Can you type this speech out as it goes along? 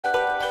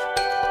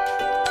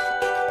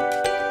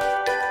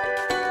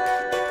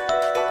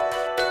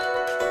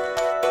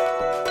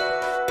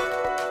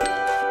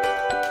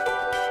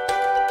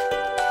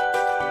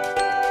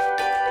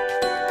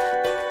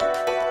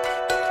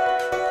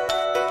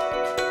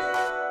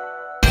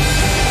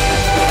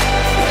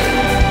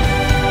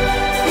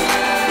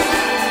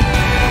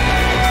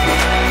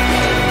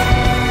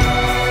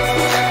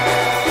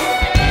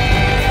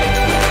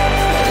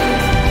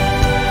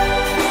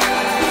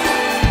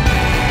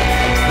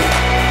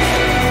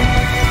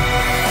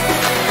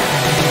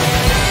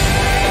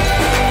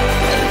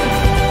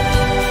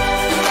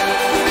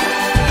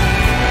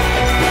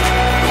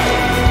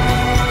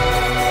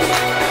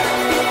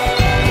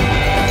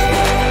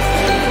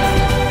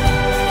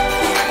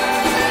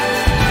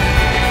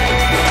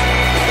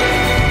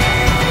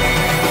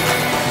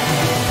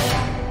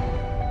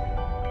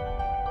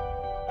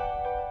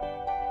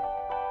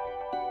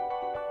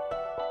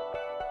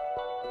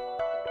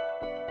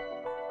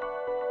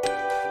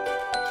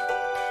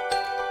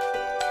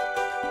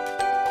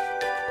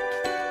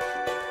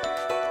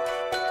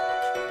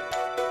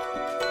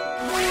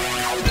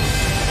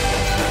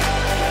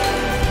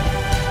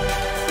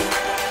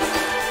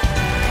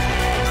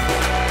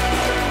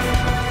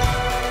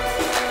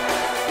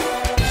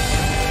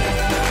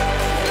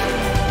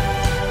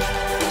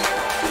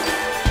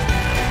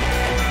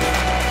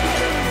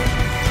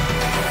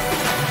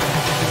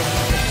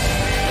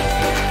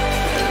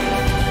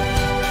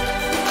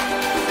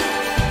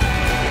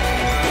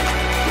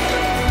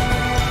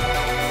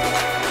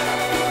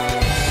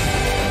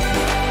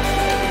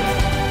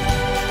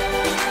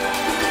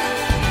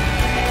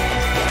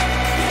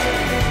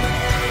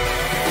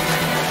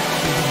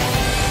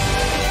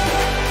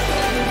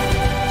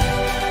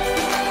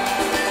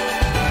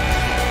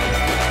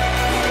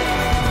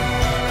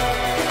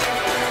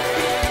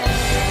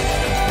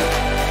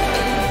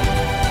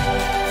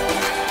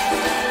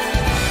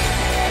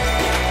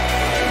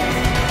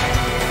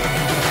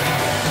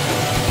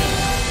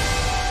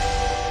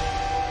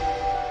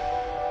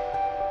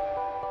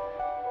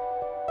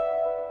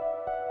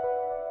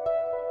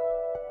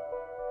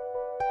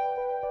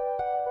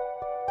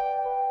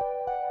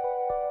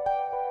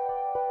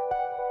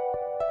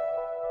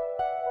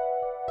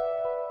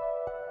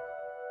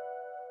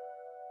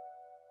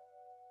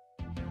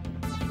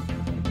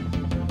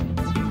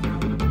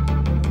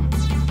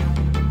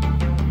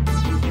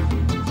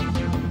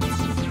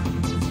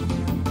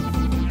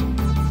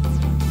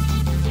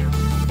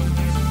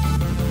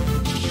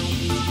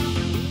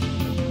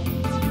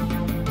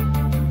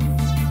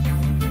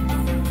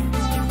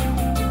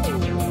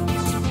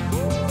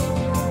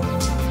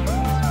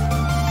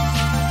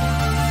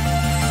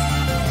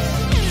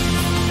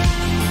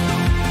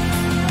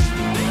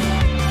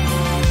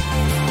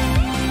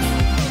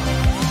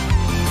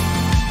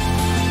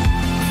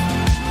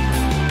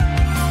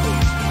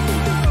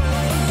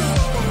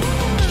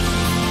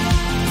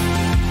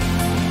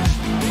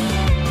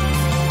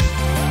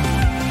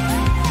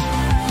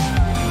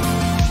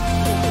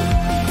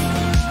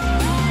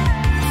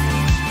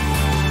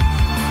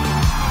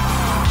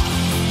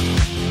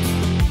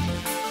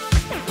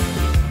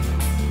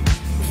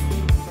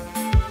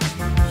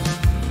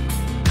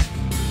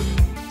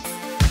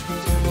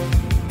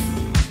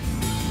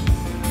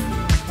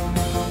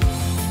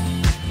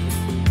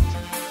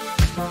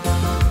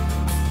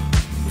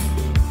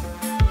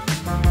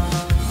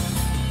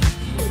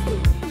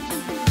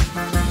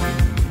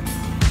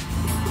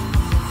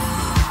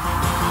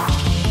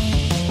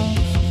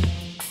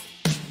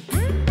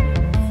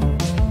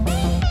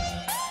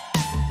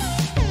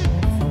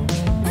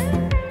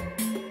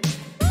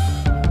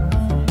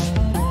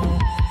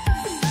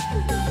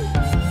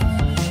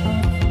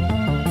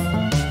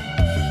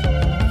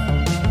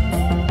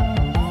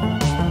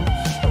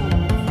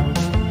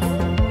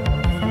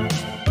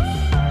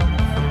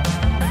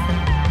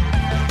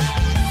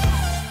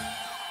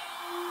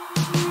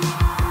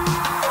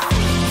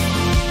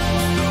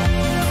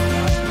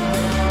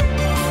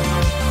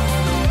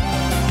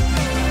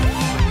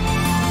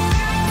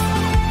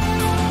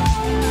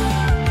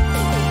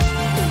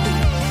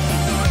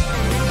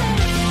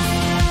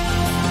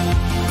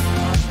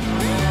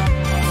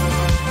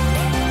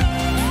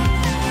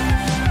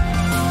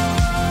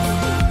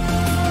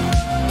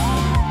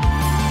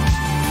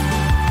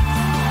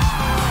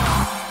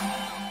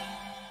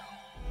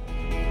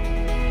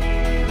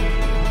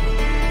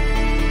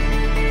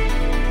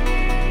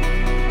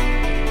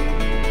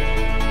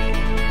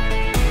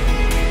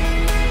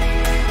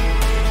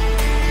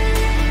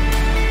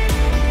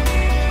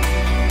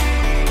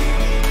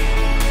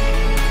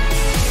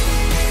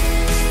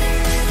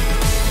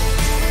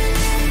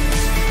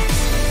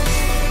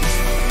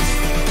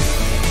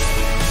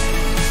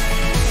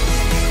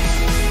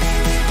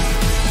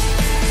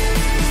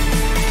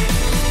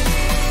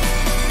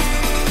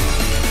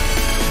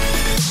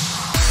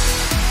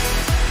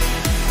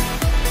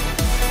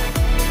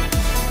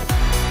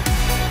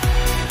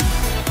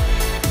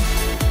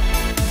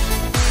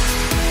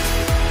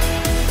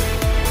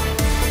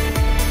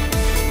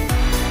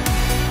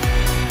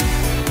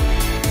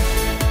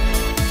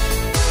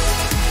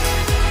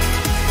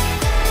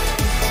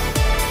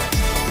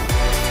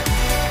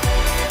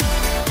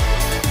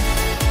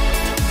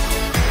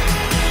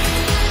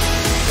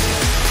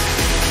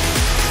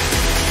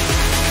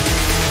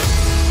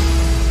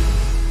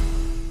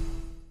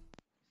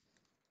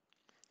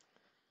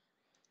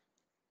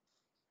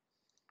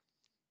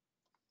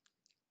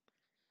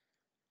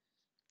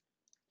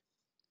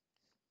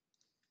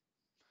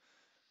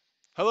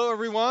Hello,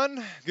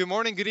 everyone. Good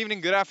morning, good evening,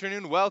 good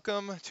afternoon.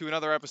 Welcome to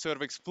another episode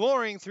of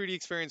Exploring 3D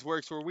Experience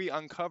Works, where we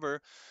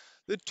uncover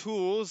the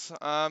tools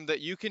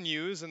that you can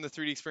use in the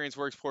 3D Experience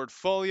Works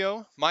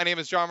portfolio. My name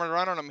is John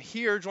Marano, and I'm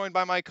here joined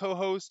by my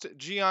co-host,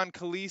 Gian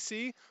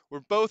Khaleesi. We're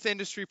both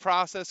industry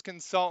process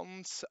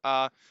consultants.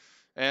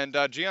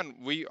 Gian,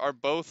 we are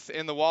both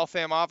in the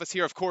Waltham office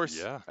here. Of course,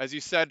 Yeah, as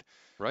you said,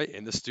 right.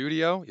 In the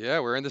studio. Yeah,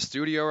 we're in the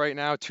studio right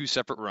now. Two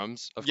separate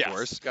rooms, of yes,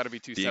 course, got to be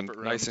two being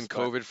separate nice rooms, and but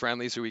COVID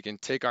friendly so we can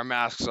take our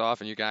masks off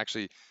and you can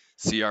actually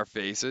see our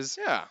faces.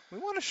 yeah, we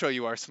want to show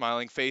you our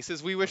smiling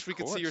faces. We wish Of we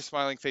could see your course.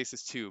 smiling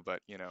faces too, but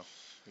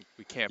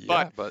we can't.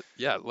 But Yeah, but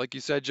yeah, like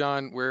you said,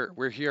 John,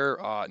 we're here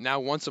now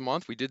once a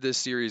month. We did this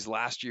series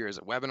last year as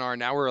a webinar.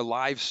 Now we're a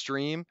live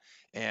stream,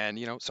 and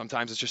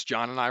sometimes it's just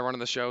John and I running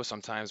the show.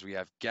 Sometimes we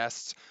have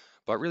guests,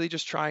 but really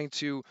just trying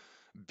to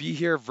be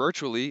here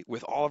virtually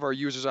with all of our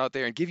users out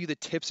there and give you the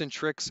tips and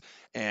tricks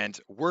and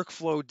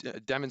workflow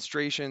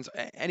demonstrations,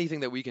 anything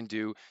that we can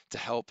do to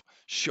help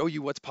show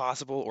you what's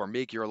possible or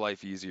make your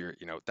life easier.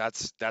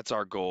 That's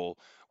our goal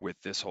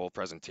with this whole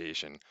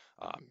presentation.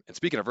 And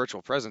speaking of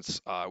virtual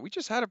presence, we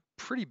just had a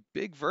pretty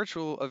big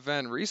virtual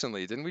event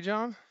recently, didn't we,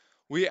 John?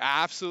 we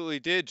absolutely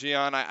did,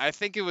 Gian. I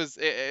think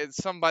it's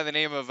some by the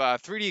name of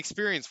 3D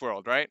Experience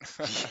World, right?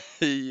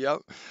 Yep.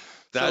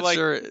 So That's like,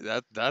 sure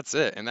that's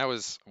it. And that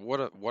was what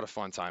a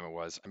fun time it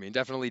was. I mean,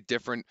 definitely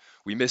different.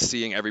 We miss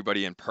seeing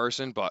everybody in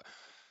person, but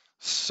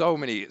so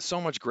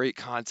much great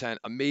content,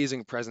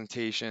 amazing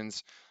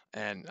presentations,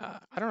 and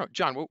I don't know,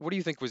 John, what do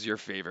you think was your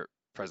favorite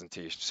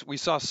presentation? We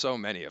saw so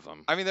many of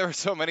them. I mean, there were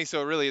so many,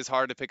 so it really is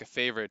hard to pick a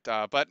favorite.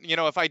 But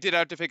if I did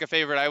have to pick a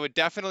favorite, I would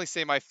definitely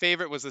say my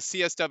favorite was the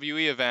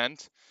CSWE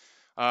event,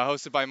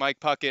 hosted by Mike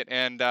Puckett,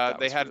 and That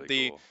they was had really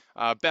the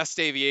cool. best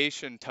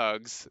aviation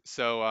tugs.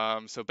 So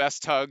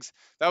best tugs.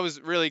 That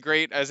was really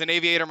great. As an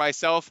aviator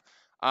myself,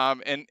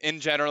 and in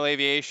general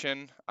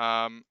aviation,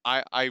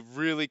 I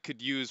really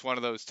could use one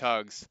of those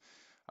tugs.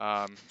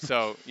 Yeah.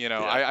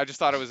 I just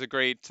thought it was a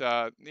great,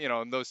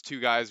 and those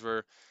two guys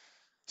were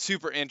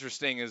super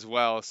interesting as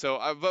well. What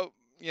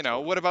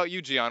Totally. about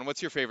you, Gian?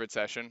 What's your favorite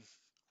session?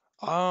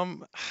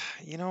 Um,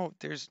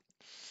 there's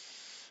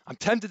I'm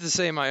tempted to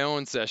say my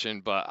own session,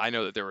 but I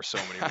know that there were so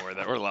many more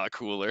that were a lot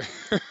cooler.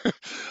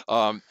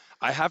 I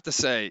have to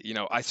say,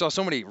 I saw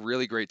so many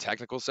really great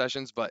technical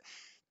sessions, but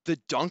the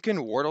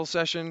Duncan Wardle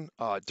session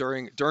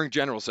during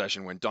general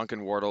session when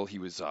Duncan Wardle he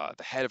was the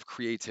head of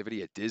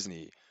creativity at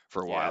Disney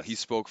for a while. He Yes,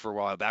 spoke for a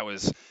while. That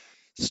was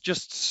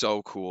just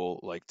so cool,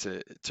 like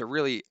to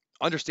really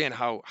understand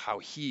how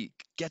he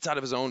gets out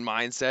of his own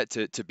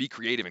mindset to be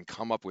creative and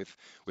come up with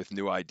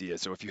new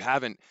ideas. So if you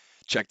haven't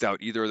checked out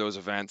either of those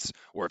events,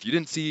 or if you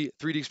didn't see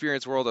 3D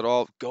Experience World at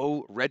all,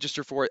 go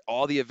register for it.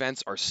 All the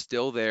events are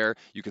still there.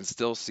 You can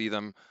still see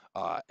them.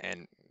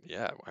 And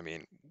yeah, I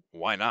mean,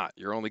 why not?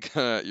 You're only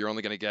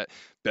gonna get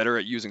better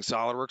at using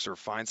SolidWorks or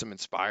find some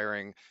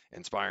inspiring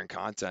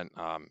content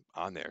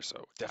on there.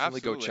 So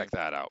definitely go absolutely. check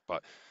that out.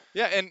 But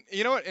Yeah, and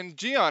you know what? And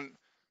Gian,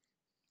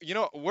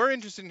 we're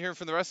interested in hearing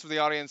from the rest of the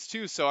audience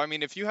too. So, I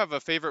mean, if you have a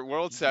favorite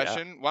world yeah,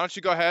 session, why don't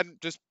you go ahead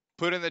and just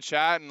put in the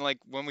chat, and like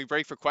when we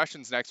break for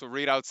questions next, we'll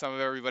read out some of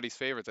everybody's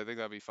favorites. I think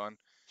that'd be fun.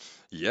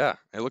 yeah,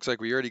 it looks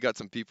like we already got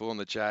some people in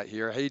the chat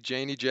here. Hey,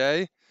 Janie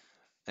J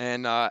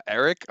and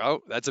Eric. Oh,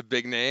 that's a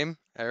big name.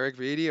 Eric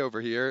Beatty over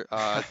here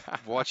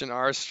watching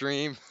our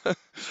stream.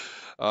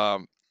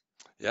 um,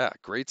 yeah,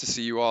 great to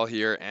see you all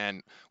here.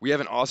 And we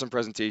have an awesome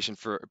presentation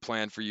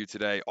planned for you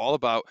today, all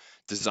about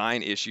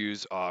design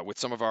issues with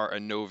some of our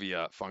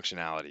ENOVIA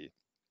functionality.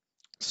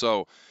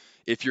 So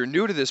if you're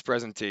new to this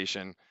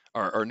presentation,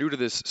 or new to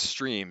this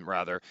stream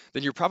rather,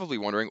 then you're probably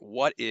wondering,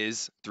 what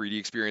is 3D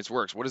Experience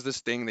Works? What is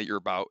this thing that you're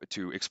about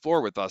to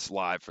explore with us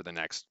live for the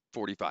next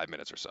 45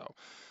 minutes or so?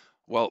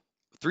 Well,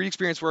 3D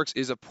Experience Works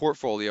is a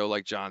portfolio,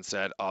 like John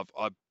said, of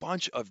a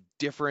bunch of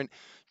different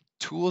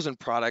tools and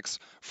products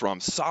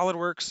from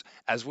SolidWorks,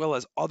 as well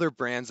as other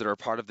brands that are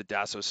part of the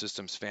Dassault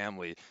Systems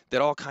family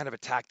that all kind of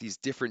attack these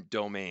different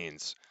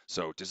domains.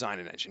 So design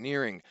and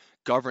engineering,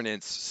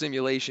 governance,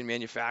 simulation,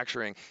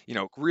 manufacturing,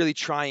 really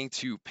trying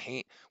to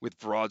paint with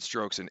broad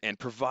strokes and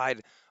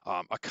provide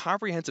a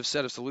comprehensive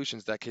set of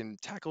solutions that can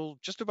tackle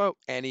just about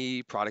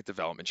any product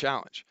development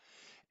challenge.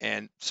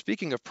 And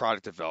speaking of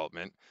product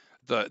development,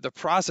 the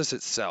process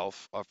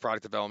itself of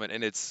product development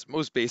in its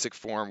most basic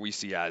form we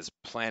see as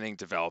planning,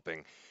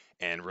 developing,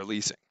 and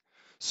releasing.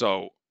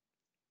 So,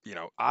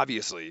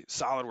 obviously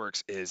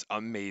SolidWorks is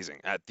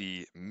amazing at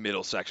the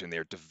middle section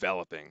there,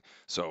 developing.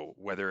 So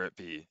whether it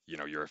be,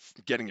 you're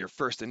getting your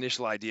first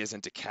initial ideas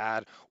into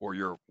CAD, or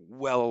you're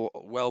well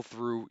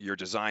through your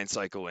design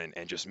cycle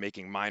and just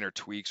making minor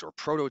tweaks or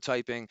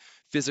prototyping,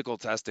 physical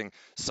testing,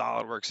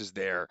 SolidWorks is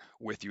there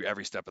with you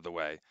every step of the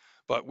way.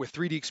 But with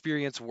 3D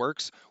Experience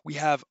Works, we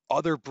have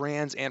other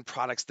brands and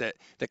products that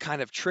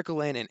kind of trickle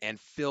in and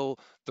fill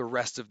the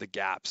rest of the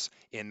gaps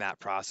in that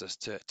process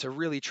to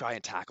really try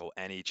and tackle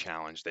any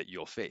challenge that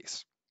you'll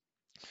face.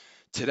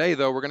 Today,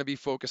 though, we're going to be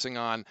focusing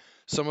on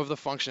some of the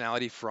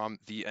functionality from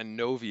the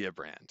ENOVIA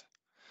brand.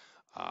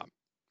 Um,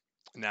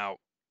 Now,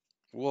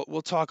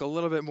 We'll talk a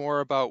little bit more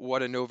about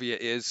what ENOVIA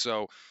is.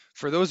 So,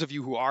 for those of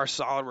you who are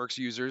SolidWorks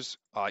users,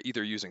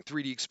 either using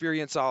 3D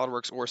Experience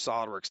SolidWorks or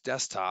SolidWorks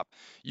Desktop,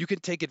 you can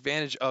take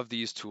advantage of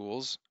these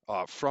tools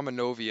from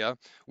ENOVIA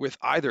with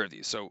either of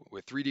these. So,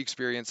 with 3D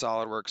Experience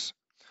SolidWorks,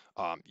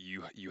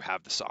 you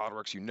have the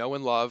SolidWorks you know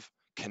and love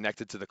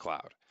connected to the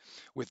cloud.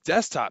 With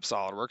Desktop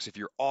SolidWorks, if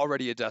you're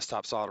already a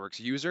Desktop SolidWorks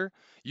user,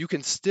 you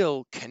can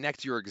still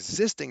connect your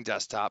existing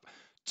desktop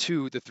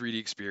to the 3D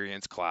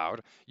Experience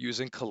cloud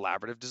using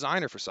Collaborative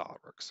Designer for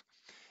SolidWorks.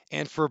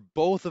 And for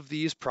both of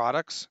these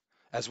products,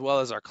 as well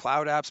as our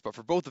cloud apps, but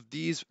for both of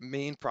these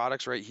main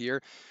products right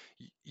here,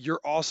 you're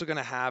also going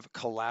to have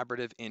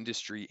Collaborative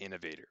Industry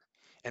Innovator.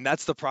 And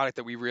that's the product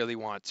that we really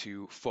want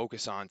to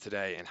focus on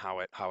today and how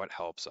it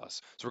helps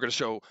us. So we're going to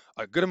show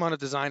a good amount of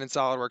design in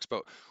SolidWorks,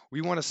 but we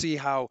want to see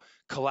how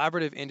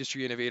Collaborative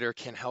Industry Innovator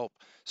can help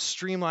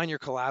streamline your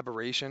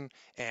collaboration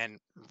and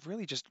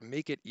really just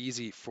make it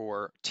easy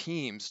for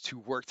teams to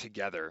work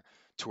together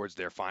towards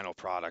their final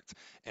product.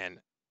 And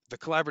the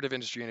Collaborative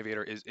Industry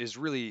Innovator is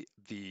really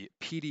the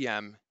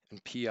PDM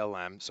and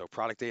PLM, so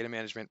product data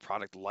management,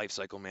 product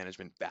lifecycle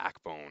management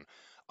backbone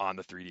on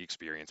the 3D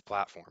Experience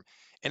platform.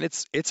 And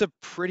it's a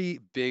pretty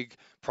big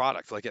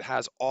product. Like it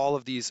has all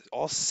of these,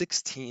 all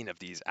 16 of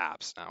these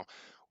apps. Now,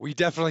 we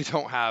definitely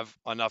don't have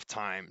enough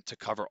time to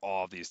cover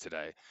all of these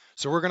today.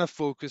 So we're going to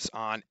focus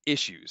on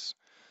issues.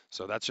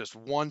 So that's just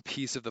one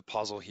piece of the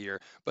puzzle here,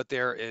 but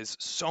there is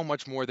so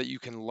much more that you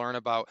can learn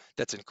about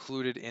that's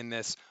included in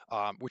this,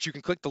 which you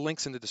can click the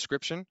links in the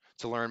description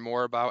to learn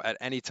more about at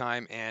any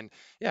time. And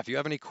yeah, if you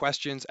have any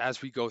questions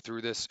as we go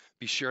through this,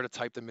 be sure to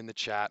type them in the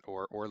chat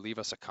or leave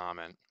us a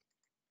comment.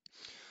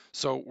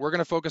 So we're going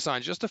to focus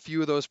on just a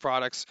few of those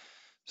products.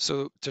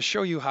 So to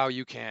show you how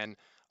you can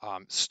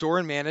store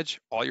and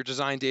manage all your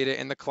design data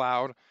in the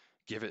cloud,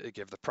 give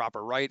the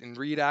proper write and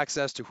read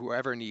access to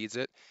whoever needs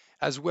it,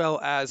 as well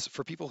as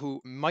for people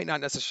who might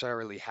not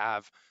necessarily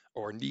have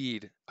or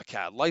need a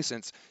CAD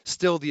license,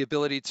 still the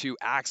ability to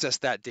access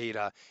that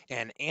data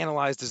and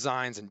analyze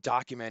designs and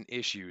document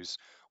issues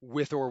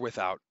with or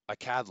without a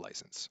CAD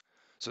license.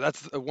 So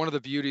that's one of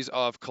the beauties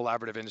of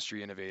Collaborative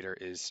Industry Innovator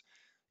is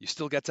you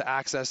still get to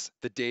access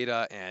the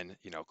data and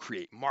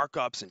create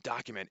markups and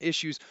document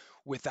issues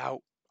without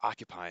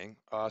occupying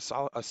a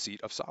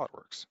seat of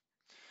SolidWorks.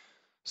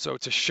 So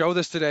to show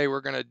this today,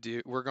 we're going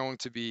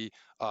to be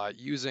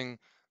using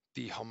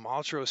the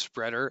Homaltro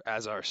spreader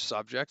as our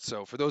subject.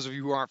 So for those of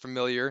you who aren't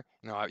familiar,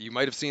 you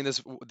might have seen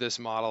this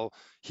model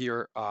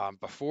here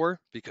before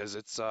because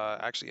it's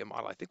actually a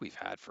model I think we've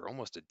had for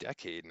almost a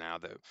decade now,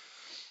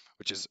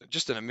 which is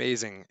just an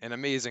amazing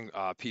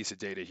piece of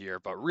data here,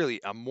 but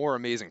really a more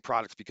amazing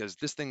product because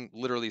this thing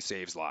literally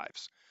saves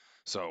lives.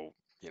 So,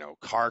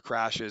 car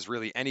crashes,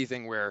 really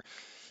anything where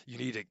you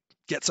need to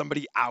get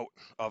somebody out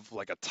of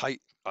like a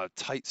tight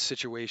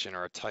situation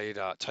or a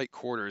tight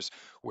quarters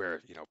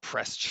where,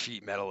 pressed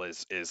sheet metal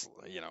is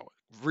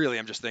really,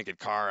 I'm just thinking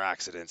car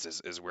accidents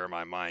is where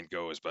my mind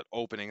goes, but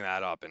opening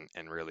that up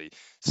and really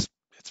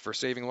it's for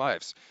saving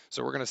lives.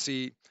 So we're going to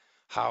see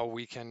how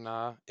we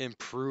can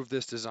improve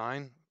this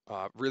design,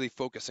 really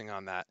focusing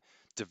on that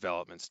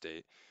development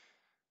state.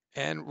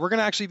 And we're going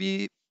to actually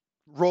be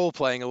role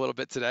playing a little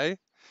bit today.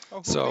 Oh, who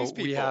are So these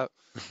we people?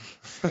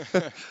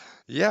 have,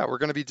 yeah, we're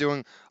going to be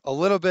doing a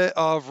little bit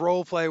of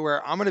role play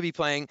where I'm going to be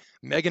playing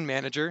Megan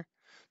Manager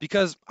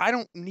because I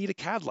don't need a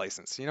CAD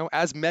license.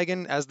 As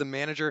Megan, as the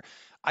manager,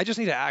 I just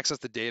need to access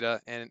the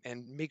data and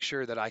make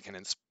sure that I can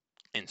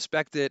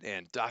inspect it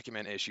and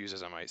document issues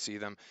as I might see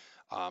them.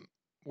 Um,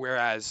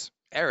 Whereas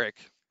Eric,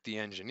 the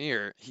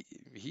engineer,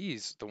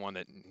 he's the one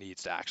that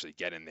needs to actually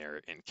get in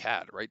there in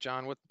CAD, right,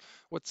 John?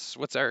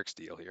 What's Eric's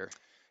deal here?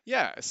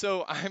 Yeah,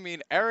 so I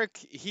mean, Eric,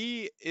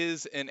 he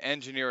is an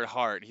engineer at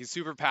heart. He's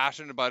super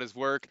passionate about his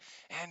work,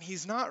 and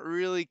he's not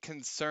really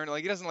concerned,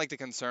 like, he doesn't like to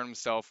concern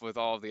himself with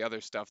all the other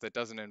stuff that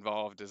doesn't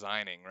involve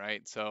designing,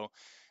 right? So,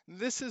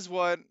 this is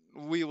what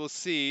we will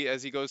see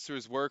as he goes through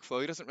his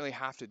workflow. He doesn't really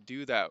have to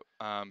do that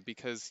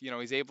because,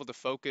 he's able to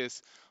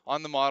focus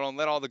on the model and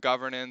let all the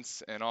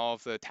governance and all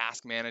of the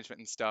task management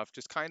and stuff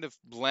just kind of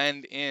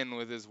blend in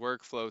with his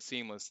workflow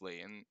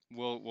seamlessly. And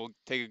we'll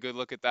take a good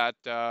look at that.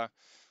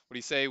 What do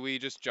you say we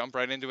just jump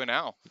right into it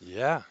now?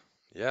 Yeah,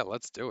 yeah,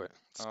 let's do it.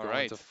 Let's All go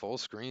into right. full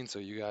screen so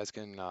you guys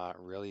can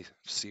really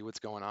see what's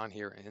going on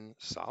here in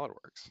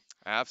SolidWorks.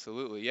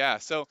 Absolutely. Yeah.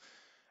 So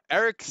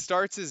Eric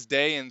starts his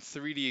day in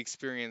 3D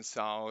Experience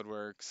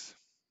SolidWorks.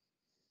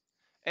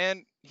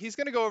 And he's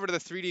going to go over to the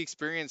 3D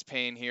Experience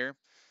pane here.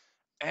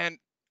 And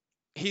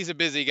he's a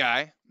busy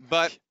guy,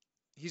 but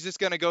he's just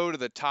going to go to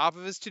the top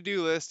of his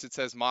to-do list. It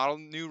says model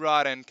new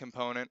rod end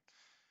component.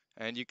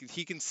 And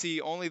he can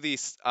see only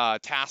these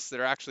tasks that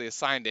are actually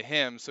assigned to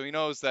him. So he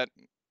knows that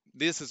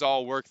this is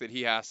all work that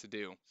he has to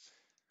do.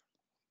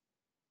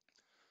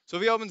 So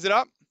if he opens it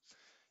up,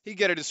 he can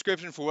get a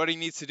description for what he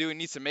needs to do. He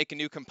needs to make a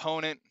new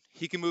component.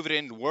 He can move it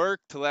into work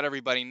to let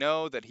everybody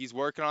know that he's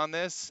working on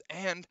this.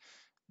 And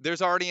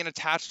there's already an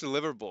attached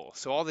deliverable.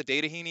 So all the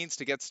data he needs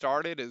to get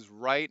started is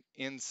right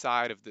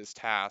inside of this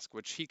task,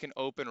 which he can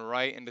open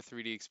right into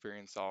 3D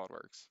Experience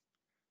SolidWorks.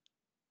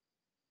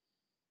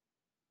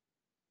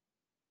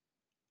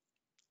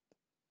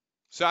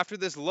 So after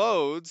this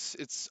loads,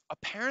 it's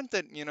apparent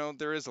that,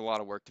 there is a lot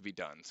of work to be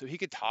done. So he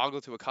could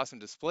toggle to a custom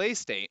display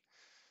state,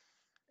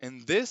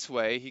 and this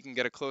way he can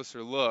get a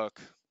closer look.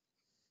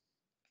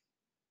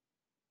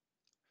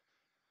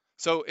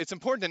 So it's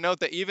important to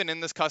note that even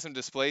in this custom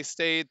display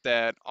state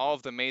that all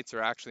of the mates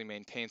are actually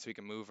maintained so we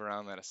can move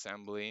around that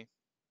assembly.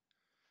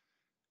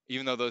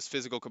 Even though those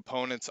physical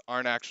components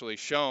aren't actually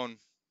shown,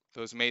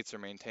 those mates are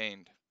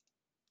maintained.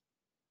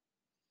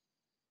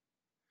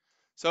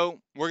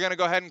 So we're going to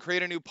go ahead and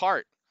create a new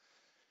part.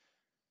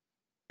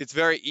 It's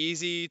very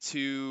easy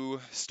to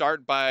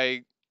start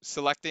by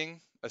selecting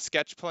a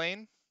sketch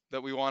plane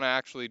that we want to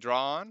actually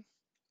draw on,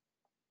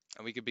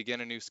 and we could begin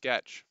a new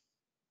sketch.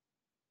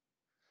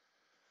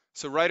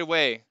 So right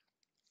away,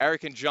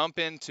 Eric can jump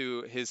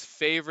into his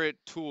favorite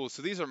tools.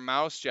 So these are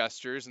mouse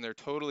gestures, and they're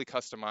totally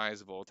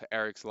customizable to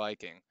Eric's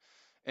liking.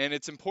 And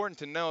it's important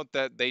to note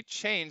that they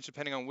change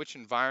depending on which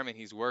environment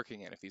he's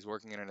working in. If he's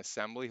working in an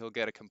assembly, he'll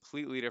get a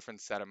completely different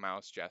set of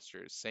mouse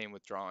gestures. Same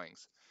with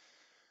drawings.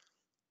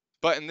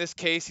 But in this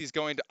case, he's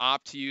going to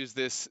opt to use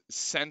this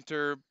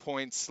center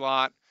point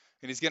slot,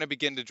 and he's going to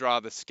begin to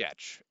draw the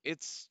sketch.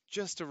 It's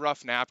just a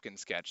rough napkin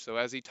sketch. So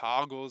as he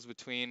toggles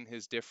between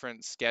his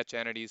different sketch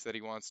entities that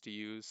he wants to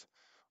use,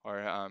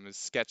 or his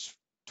sketch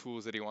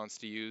tools that he wants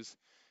to use,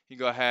 you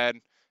go ahead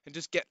and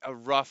just get a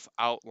rough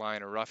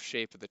outline, a rough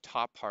shape of the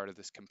top part of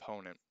this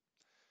component.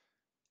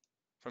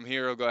 From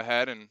here, he'll go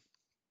ahead and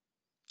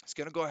it's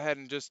going to go ahead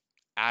and just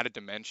add a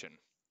dimension.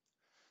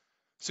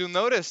 So you'll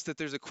notice that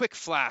there's a quick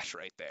flash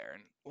right there.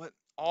 And what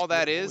all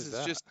that What is was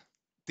that? just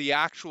the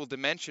actual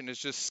dimension is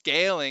just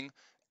scaling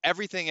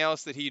everything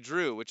else that he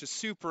drew, which is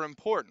super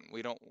important.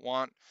 We don't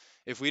want,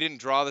 if we didn't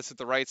draw this at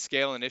the right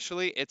scale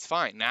initially, it's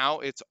fine.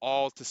 Now it's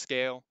all to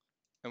scale,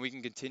 and we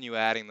can continue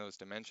adding those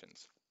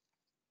dimensions.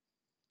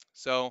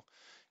 So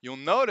you'll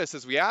notice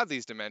as we add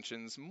these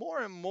dimensions, more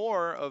and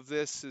more of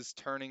this is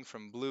turning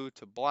from blue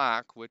to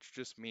black, which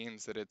just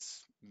means that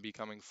it's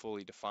becoming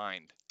fully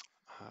defined.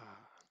 Ah,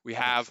 We that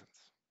makes have sense.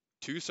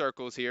 two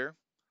circles here,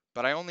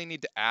 but I only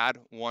need to add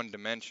one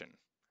dimension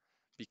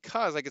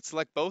because I could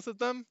select both of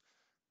them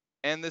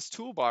and this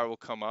toolbar will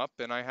come up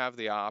and I have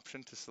the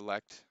option to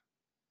select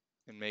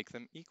and make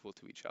them equal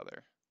to each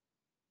other.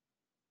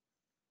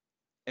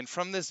 And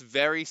from this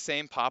very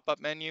same pop-up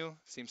menu,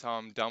 seems how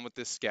I'm done with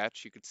this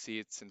sketch, you could see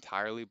it's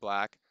entirely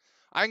black.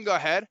 I can go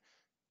ahead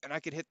and I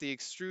could hit the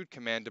extrude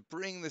command to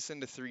bring this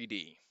into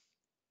 3D.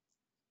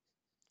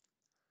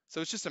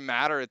 So it's just a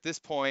matter at this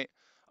point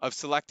of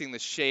selecting the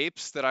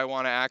shapes that I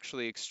want to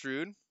actually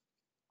extrude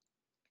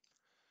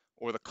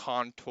or the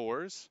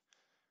contours.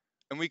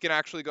 And we can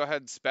actually go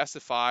ahead and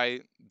specify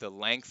the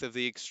length of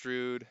the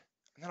extrude.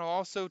 And then I'll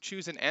also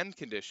choose an end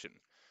condition.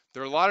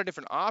 There are a lot of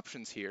different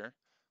options here,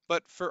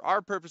 but for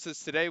our purposes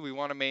today, we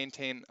want to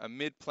maintain a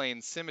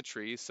mid-plane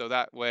symmetry so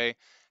that way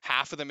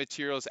half of the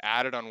material is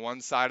added on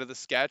one side of the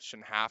sketch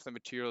and half the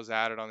material is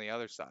added on the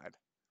other side.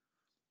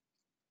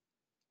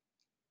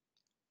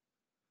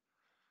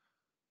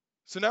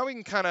 So now we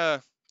can kind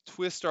of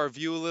twist our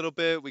view a little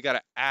bit. We got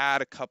to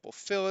add a couple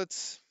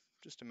fillets.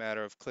 Just a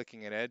matter of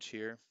clicking an edge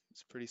here.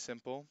 It's pretty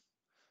simple.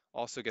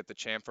 Also get the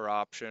chamfer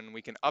option.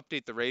 We can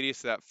update the radius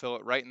of that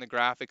fillet right in the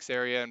graphics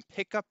area and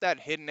pick up that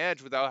hidden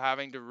edge without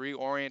having to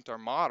reorient our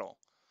model.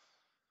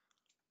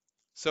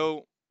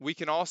 So we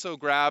can also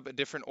grab a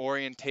different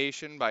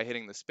orientation by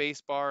hitting the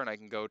space bar, and I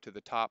can go to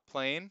the top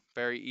plane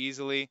very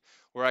easily,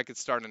 where I could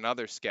start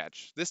another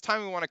sketch. This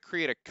time we want to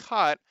create a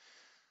cut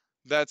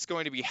that's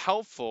going to be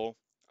helpful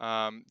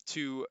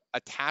to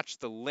attach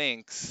the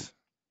links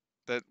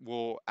that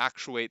will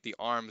actuate the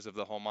arms of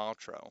the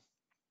homaltro.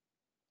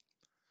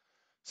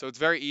 So it's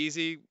very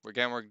easy.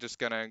 Again, we're just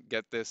going to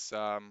get this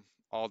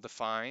all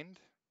defined.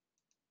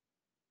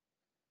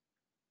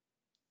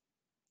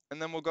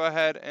 And then we'll go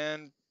ahead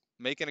and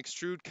make an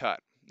extrude cut.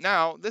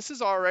 Now, this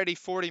is already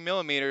 40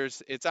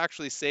 millimeters. It's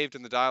actually saved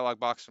in the dialog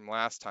box from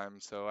last time.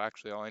 So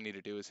actually all I need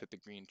to do is hit the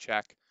green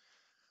check.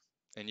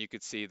 And you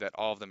could see that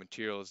all of the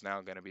material is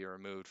now going to be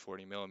removed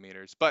 40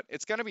 millimeters. But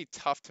it's going to be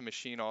tough to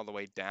machine all the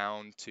way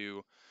down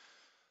to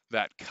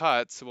that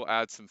cut. So we'll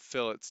add some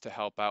fillets to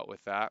help out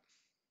with that.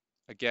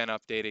 Again,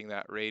 updating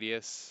that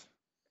radius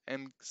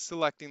and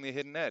selecting the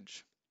hidden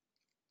edge.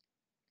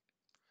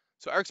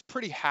 So Eric's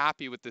pretty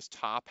happy with this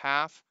top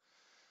half.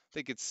 I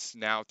think it's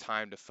now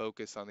time to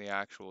focus on the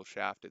actual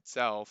shaft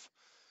itself.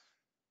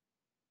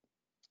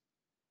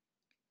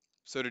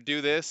 So to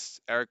do this,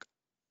 Eric,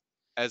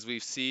 as we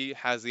see,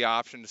 has the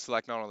option to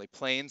select not only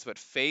planes, but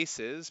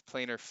faces,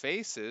 planar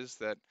faces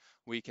that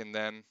we can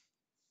then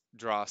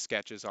draw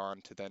sketches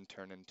on to then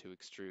turn into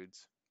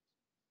extrudes.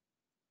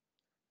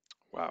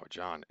 Wow,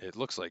 John, it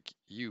looks like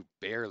you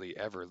barely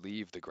ever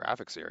leave the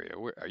graphics area.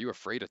 Are you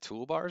afraid of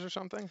toolbars or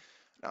something?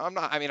 Now, I'm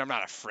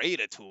not afraid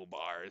of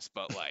toolbars,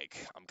 but like,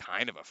 I'm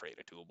kind of afraid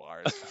of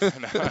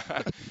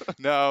toolbars.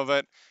 No,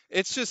 but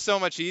it's just so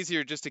much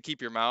easier just to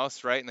keep your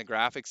mouse right in the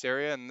graphics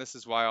area. And this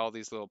is why all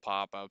these little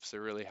pop-ups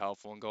are really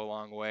helpful and go a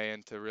long way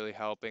into really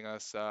helping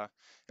us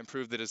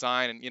improve the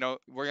design. And,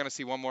 we're going to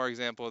see one more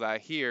example of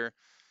that here.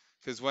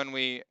 because when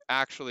we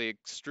actually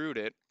extrude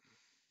it,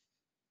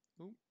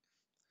 oop,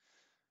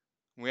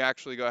 we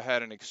actually go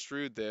ahead and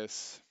extrude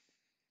this.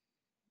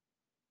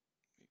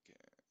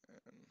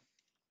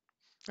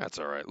 That's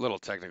all right. Little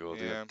technical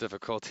Yeah,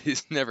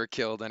 difficulties never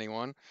killed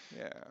anyone.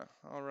 yeah.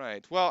 All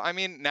right. Well, I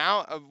mean,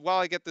 now while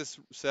I get this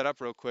set up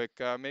real quick,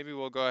 maybe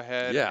we'll go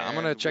ahead Yeah, I'm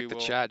gonna and we check the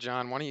will. chat,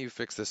 John. Why don't you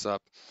fix this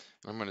up?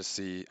 I'm gonna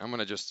see. I'm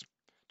gonna just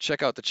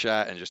check out the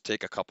chat and just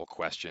take a couple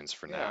questions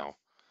for Yeah. now.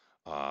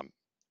 Um,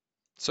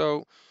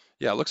 so,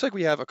 yeah, it looks like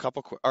we have a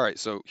couple. All right,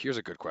 so here's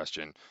a good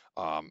question.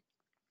 Um,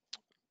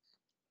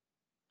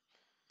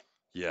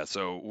 yeah,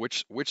 so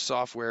which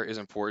software is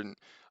important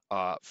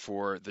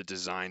for the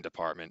design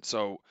department?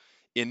 So,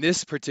 in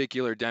this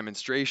particular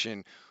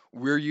demonstration,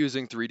 we're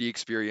using 3D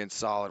Experience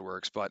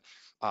SolidWorks, but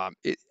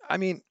I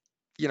mean,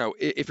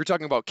 if you're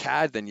talking about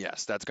CAD, then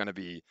yes, that's going to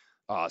be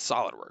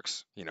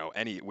SolidWorks.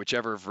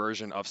 Whichever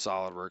version of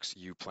SolidWorks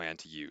you plan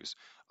to use.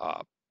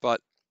 But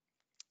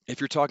if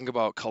you're talking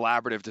about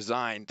collaborative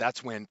design,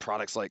 that's when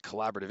products like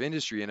Collaborative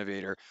Industry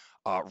Innovator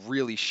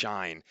really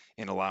shine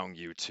in allowing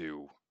you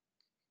to,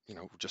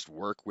 just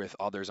work with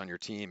others on your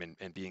team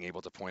and being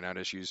able to point out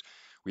issues.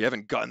 We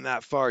haven't gotten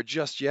that far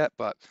just yet,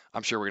 but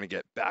I'm sure we're going to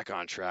get back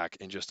on track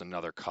in just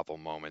another couple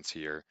moments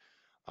here.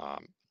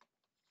 Um,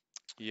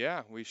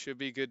 Yeah, we should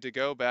be good to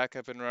go, back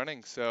up and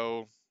running.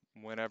 So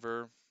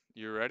whenever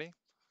you're ready.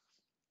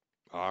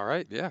 all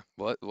right, yeah,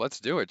 let's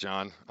do it,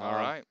 John. All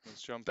right,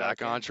 let's jump Back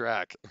back on in.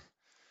 track.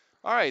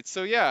 All right,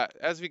 so yeah,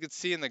 as we could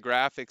see in the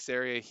graphics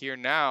area here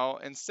now,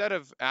 instead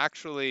of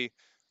actually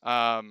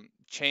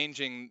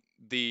changing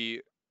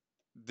the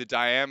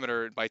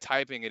diameter by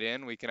typing it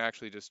in, we can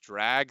actually just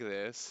drag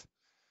this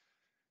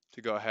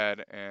to go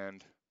ahead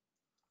and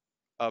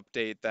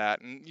update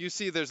that. And you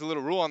see there's a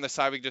little rule on the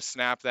side. We can just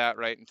snap that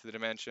right into the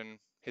dimension,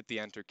 hit the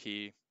enter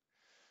key,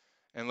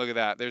 and look at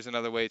that. There's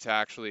another way to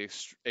actually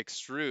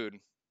extrude.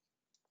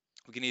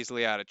 We can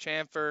easily add a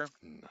chamfer,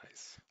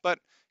 Nice. but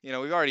we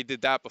already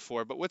did that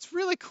before. But what's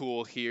really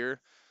cool here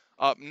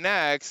up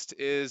next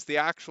is the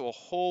actual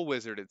hole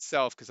wizard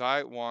itself, because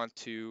I want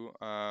to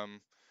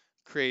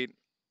create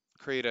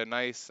a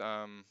nice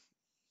a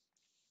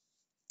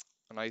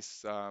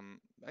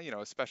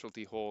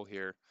specialty hole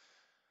here.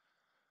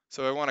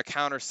 So I want a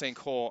countersink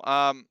hole.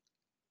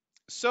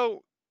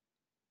 So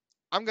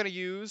I'm going to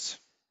use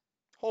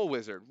Hole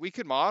Wizard. We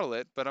could model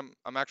it, but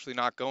I'm actually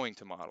not going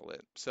to model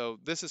it. So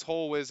this is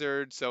Hole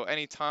Wizard. So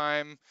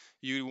anytime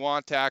you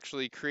want to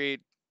actually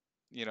create,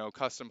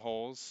 custom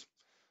holes,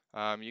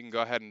 you can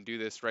go ahead and do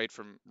this right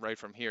from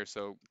here.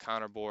 So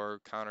counterbore,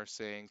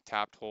 countersink,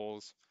 tapped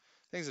holes,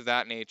 things of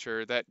that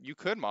nature that you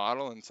could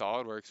model in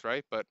SolidWorks,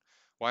 right? But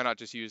why not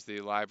just use the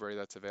library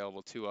that's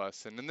available to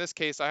us? And in this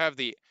case, I have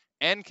the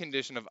end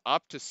condition of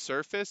up to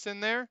surface in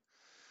there.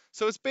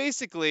 So it's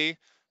basically,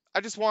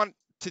 I just want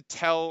to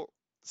tell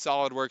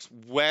SolidWorks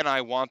when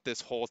I want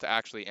this hole to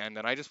actually end,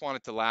 and I just want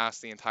it to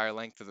last the entire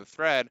length of the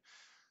thread.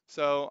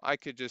 So I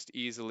could just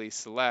easily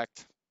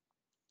select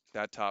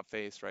that top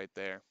face right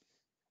there.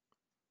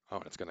 Oh,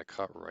 and it's going to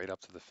cut right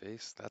up to the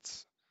face.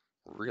 That's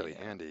really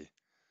Yeah, handy.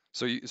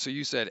 So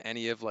you said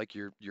any of like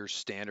your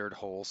standard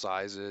hole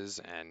sizes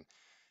and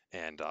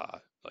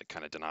like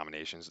kind of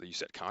denominations that you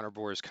said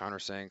counterbores,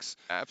 countersinks.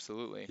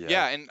 absolutely. Yeah.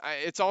 Yeah, and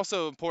it's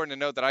also important to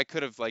note that I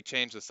could have like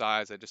changed the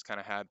size. I just kind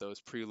of had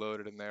those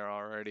preloaded in there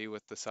already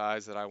with the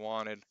size that I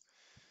wanted.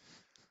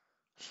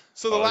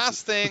 So the Oh, this is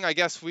last thing I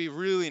guess we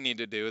really need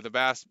to do,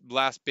 the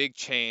last big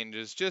change,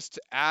 is just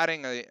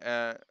adding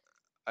a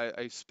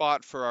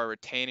spot for our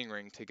retaining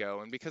ring to go.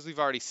 And because we've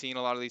already seen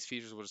a lot of these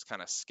features, we'll just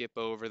kind of skip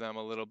over them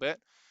a little bit.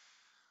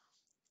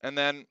 And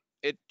then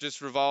it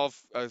just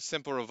a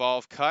simple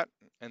revolve cut,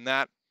 and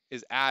that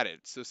is added.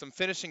 So some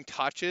finishing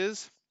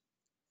touches.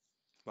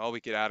 Well, we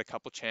could add a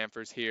couple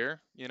chamfers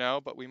here,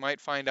 but we might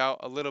find out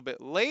a little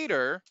bit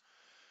later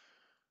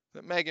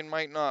that Megan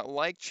might not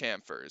like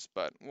chamfers,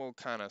 but we'll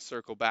kind of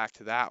circle back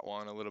to that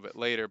one a little bit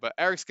later. But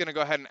Eric's going to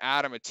go ahead and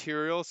add a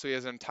material, so he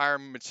has an entire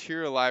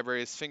material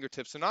library at his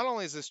fingertips. So not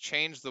only does this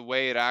change the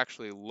way it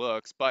actually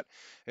looks, but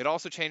it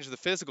also changes the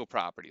physical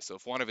properties. So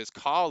if one of his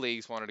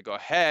colleagues wanted to go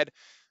ahead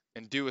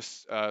and do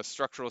a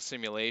structural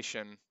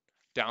simulation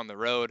down the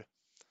road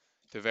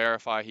to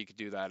verify, he could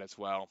do that as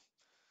well.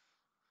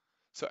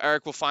 So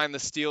Eric will find the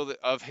steel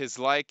of his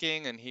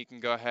liking, and he can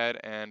go ahead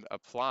and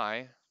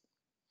apply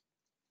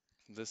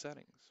the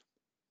settings.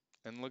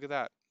 And look at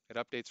that. It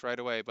updates right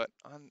away. But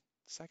on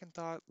second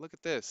thought, look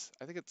at this.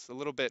 I think it's a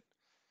little bit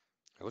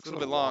it looks a long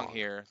little long.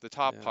 here, the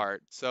top Yeah.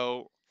 part.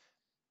 So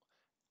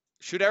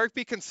should Eric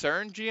be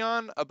concerned,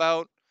 Gian,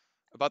 about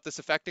this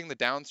affecting the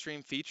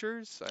downstream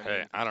features? I Hey,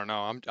 mean, I don't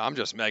know. I'm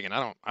just Megan.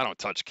 I don't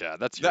touch CAD.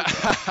 That's your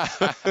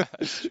job.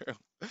 that's true.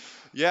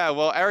 Yeah,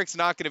 well, Eric's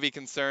not going to be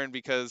concerned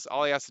because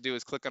all he has to do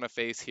is click on a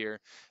face here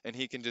and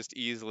he can just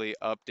easily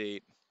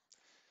update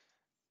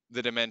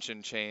the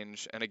dimension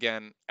change. And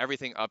again,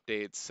 everything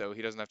updates, so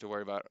he doesn't have to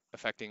worry about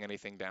affecting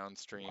anything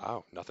downstream.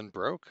 Wow, nothing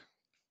broke.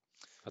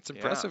 That's Yeah.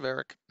 impressive,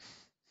 Eric.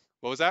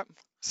 What was that?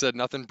 Said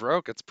nothing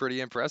broke. It's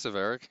pretty impressive,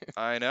 Eric.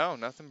 I know,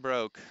 nothing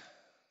broke.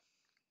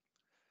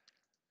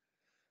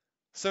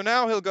 So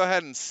now he'll go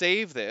ahead and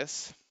save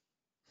this,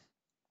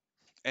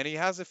 and he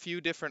has a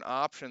few different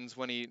options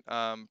when he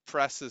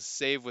presses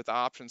save with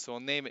options. So I'll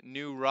name it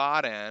new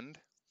rod end.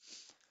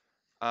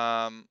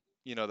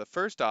 The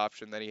first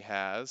option that he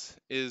has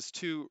is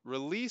to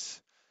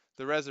release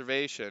the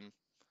reservation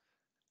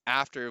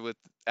after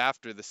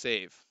the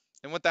save.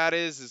 And what that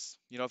is,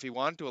 if he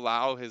wanted to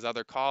allow his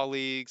other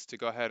colleagues to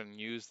go ahead and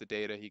use the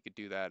data, he could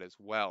do that as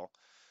well.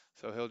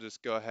 So he'll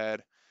just go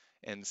ahead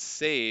and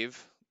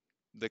save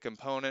the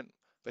component,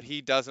 but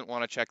he doesn't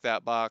want to check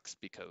that box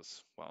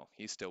because, well,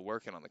 he's still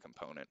working on the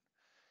component.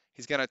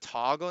 He's going to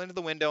toggle into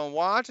the window and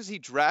watch as he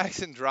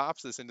drags and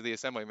drops this into the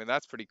assembly. I mean,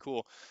 that's pretty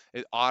cool.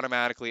 It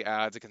automatically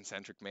adds a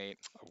concentric mate.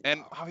 Oh,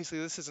 And wow. obviously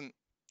this isn't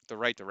the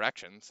right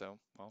direction, so,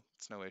 well,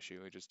 it's no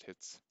issue. It just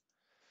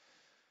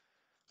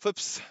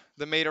flips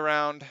the mate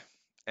around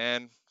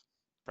and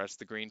press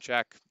the green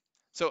check.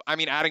 So, I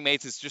mean, adding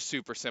mates is just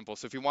super simple.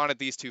 So if you wanted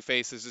these two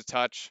faces to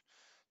touch,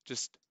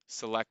 just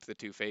select the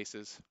two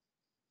faces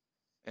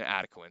and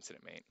add a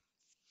coincident mate.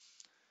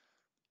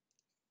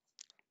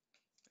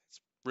 It's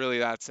really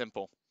that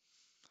simple.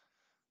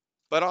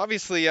 But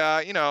obviously,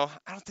 I don't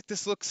think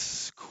this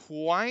looks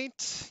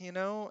quite,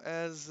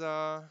 as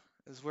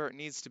where it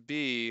needs to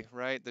be,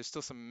 right? There's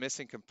still some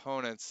missing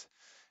components.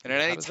 And at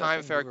Yeah, how any does that time,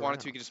 thing if move Eric wanted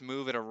to, he around? could just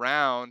move it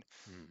around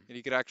Hmm. and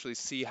you could actually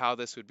see how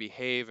this would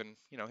behave. And,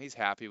 he's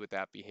happy with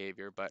that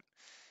behavior. But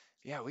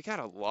yeah, we got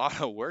a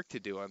lot of work to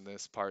do on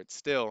this part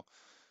still.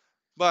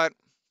 But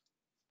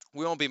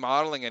we won't be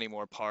modeling any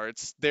more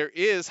parts. There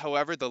is,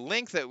 however, the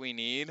link that we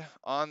need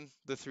on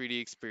the 3D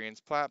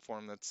Experience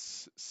platform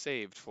that's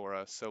saved for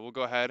us. So we'll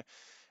go ahead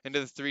into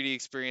the 3D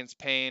Experience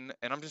pane,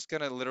 and I'm just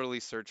going to literally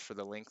search for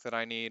the link that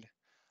I need.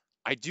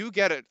 I do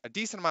get a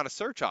decent amount of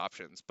search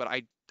options, but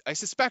I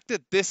suspect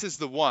that this is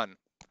the one.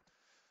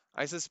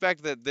 I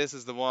suspect that this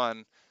is the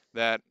one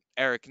that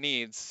Eric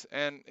needs.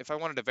 And if I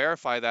wanted to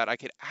verify that, I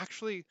could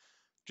actually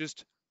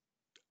just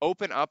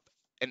open up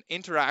an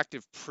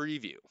interactive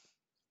preview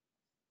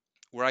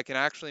where I can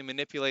actually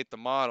manipulate the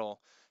model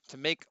to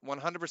make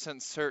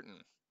 100% certain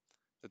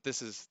that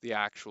this is the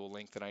actual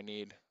link that I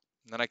need.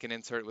 And then I can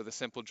insert it with a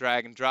simple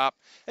drag and drop.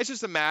 It's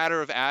just a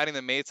matter of adding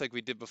the mates like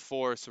we did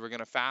before, so we're going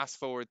to fast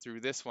forward through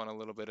this one a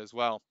little bit as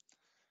well.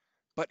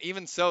 But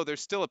even so,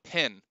 there's still a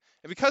pin.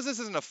 And because this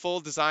isn't a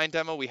full design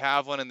demo, we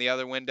have one in the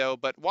other window,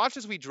 but watch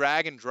as we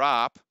drag and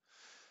drop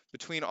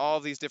between all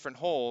of these different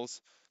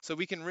holes, so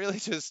we can really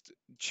just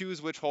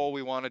choose which hole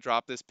we want to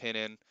drop this pin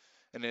in,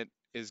 and it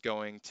is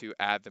going to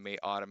add the mate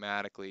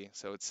automatically,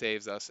 so it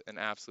saves us an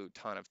absolute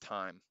ton of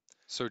time.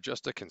 So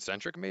just a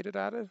concentric mate it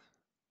added?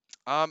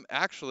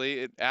 Actually,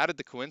 it added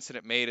the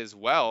coincident mate as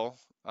well,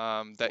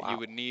 that you Wow.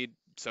 would need,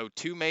 so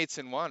two mates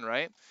in one,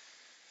 right?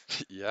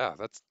 Yeah,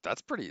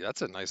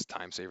 that's a nice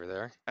time saver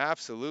there.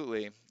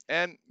 Absolutely.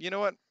 And you know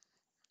what?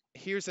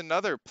 Here's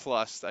another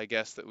plus, I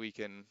guess, that we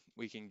can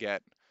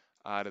get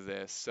out of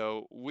this.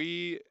 So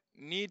we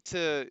need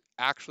to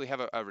actually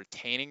have a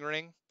retaining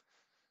ring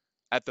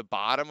at the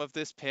bottom of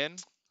this pin.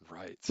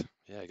 Right.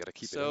 Yeah, you got to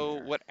keep it in So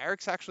there. what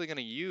Eric's actually going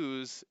to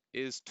use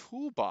is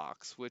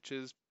Toolbox, which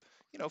is,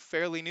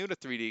 fairly new to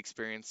 3D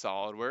Experience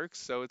SolidWorks.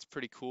 So it's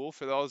pretty cool.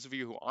 For those of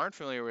you who aren't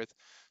familiar with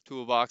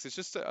Toolbox, it's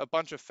just a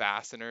bunch of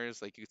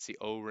fasteners, like you could see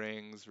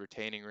O-rings,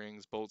 retaining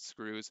rings, bolt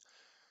screws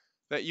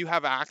that you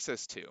have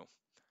access to.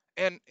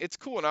 And it's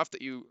cool enough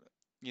that you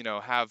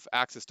have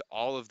access to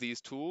all of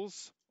these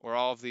tools or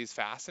all of these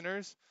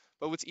fasteners.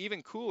 But what's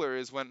even cooler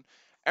is when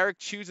Eric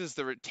chooses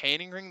the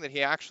retaining ring that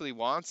he actually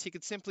wants, he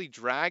could simply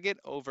drag it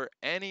over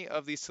any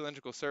of these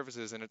cylindrical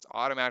surfaces and it's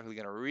automatically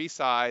going to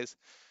resize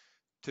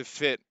to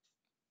fit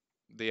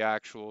the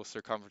actual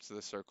circumference of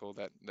the circle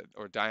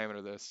or diameter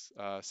of this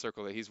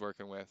circle that he's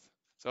working with.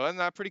 So isn't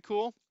that pretty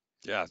cool?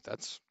 Yeah,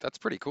 that's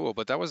pretty cool.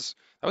 But that was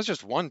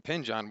just one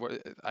pin, John.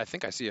 I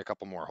think I see a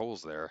couple more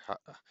holes there. Are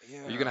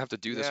you gonna Yeah, have to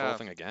do this whole yeah.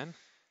 thing again?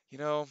 You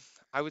know,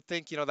 I would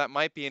think, that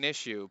might be an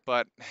issue,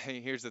 but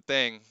here's the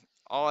thing.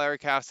 All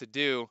Eric has to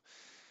do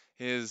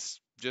is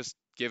just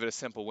give it a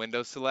simple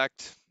window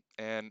select.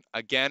 And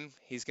again,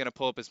 he's going to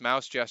pull up his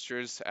mouse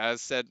gestures.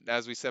 As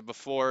we said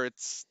before,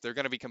 they're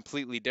going to be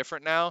completely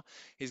different now.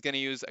 He's going to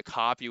use a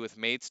copy with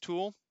mates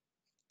tool.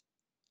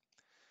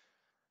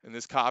 And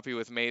this copy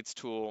with mates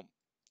tool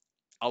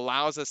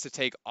allows us to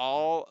take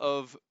all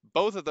of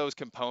both of those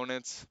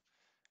components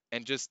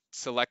and just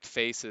select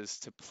faces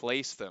to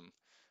place them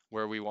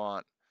where we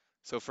want.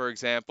 So for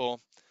example,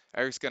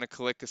 Eric's going to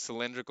click a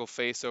cylindrical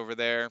face over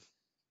there.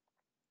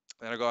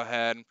 Then I'll go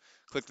ahead and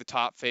click the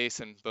top face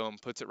and boom,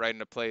 puts it right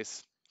into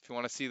place. If you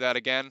want to see that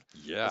again,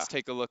 Yeah, let's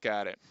take a look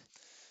at it.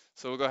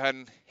 So we'll go ahead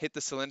and hit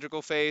the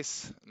cylindrical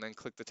face and then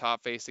click the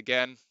top face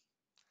again.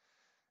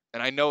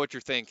 And I know what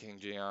you're thinking,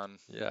 Gian.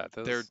 yeah,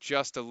 They're those.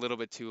 just a little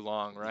bit too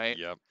long, right?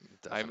 Yep,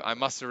 I definitely.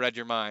 must have read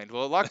your mind.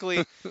 Well,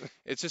 luckily,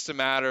 it's just a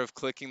matter of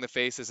clicking the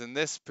faces, and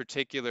this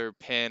particular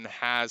pin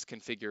has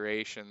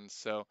configurations.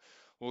 So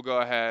we'll go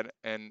ahead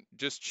and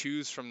just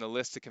choose from the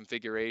list of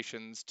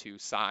configurations to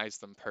size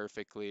them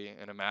perfectly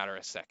in a matter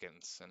of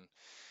seconds. And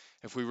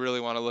if we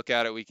really want to look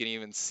at it, we can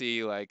even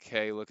see like,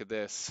 hey, look at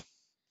this.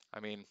 I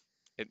mean,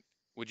 it.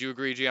 Would you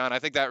agree, Gian? I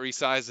think that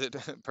resized it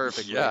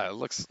perfectly. Yeah, it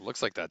looks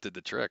like that did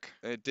the trick.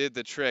 It did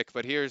the trick,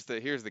 but here's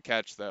the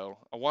catch though.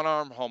 A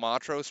one-arm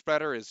homatro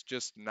spreader is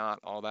just not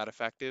all that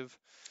effective.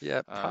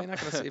 Yeah, probably Um, not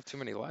going to save too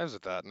many lives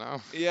with that,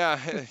 no. yeah,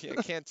 you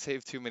can't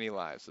save too many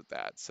lives with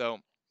that. So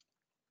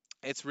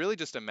it's really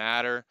just a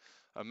matter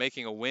of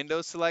making a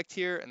window select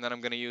here, and then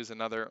I'm going to use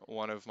another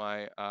one of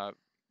my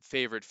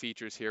favorite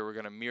features here. We're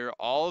going to mirror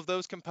all of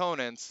those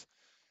components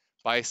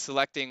by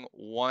selecting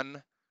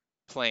one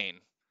plane.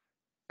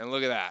 And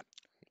look at that.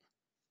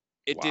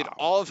 It did Wow,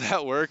 all of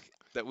that work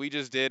that we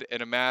just did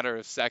in a matter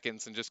of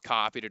seconds and just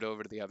copied it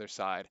over to the other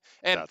side.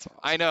 And that's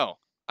I awesome. know,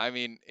 I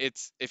mean,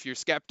 it's if you're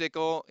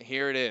skeptical,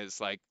 here it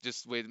is. Like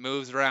just it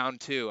moves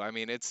around too. I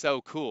mean, it's so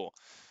cool.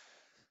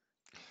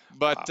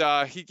 But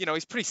Wow.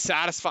 he's pretty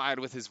satisfied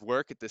with his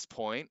work at this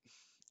point,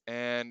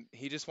 and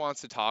he just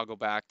wants to toggle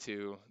back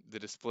to the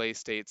display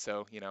state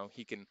so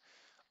he can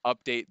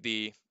update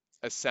the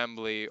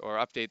assembly or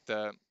update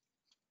the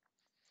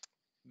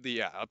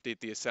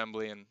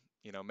assembly, and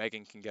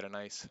Megan can get a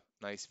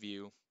nice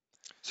view.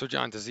 So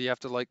John, does he have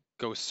to like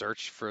go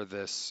search for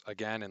this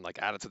again and like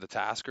add it to the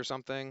task or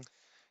something?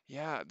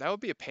 Yeah, that would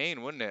be a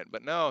pain, wouldn't it?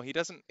 But no, he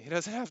doesn't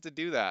have to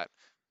do that.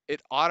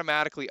 It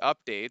automatically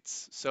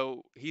updates,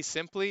 so he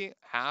simply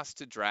has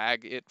to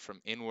drag it from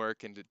in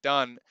work into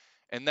done.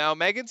 And now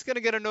Megan's going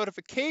to get a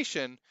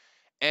notification,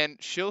 and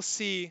she'll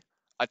see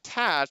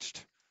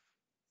attached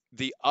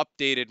the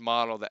updated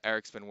model that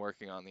Eric's been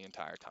working on the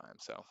entire time.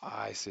 So,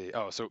 I see.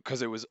 Oh, so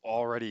because it was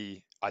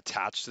already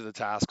attached to the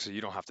task, so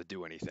you don't have to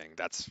do anything.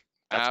 That's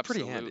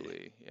pretty handy.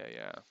 absolutely. Yeah,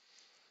 yeah.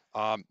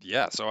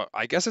 Yeah, so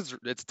I guess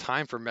it's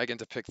time for Megan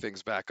to pick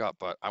things back up,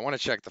 but I want to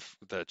check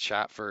the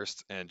chat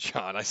first. And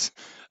John, I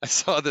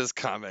saw this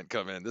comment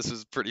come in. This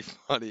is pretty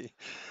funny.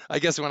 I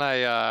guess when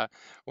I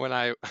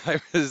I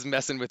was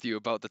messing with you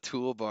about the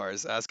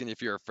toolbars, asking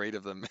if you're afraid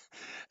of them,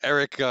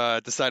 Eric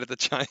decided to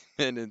chime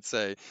in and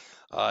say,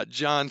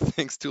 John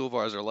thinks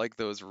toolbars are like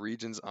those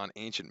regions on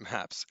ancient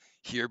maps.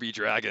 Here be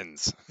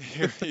dragons.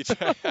 Here we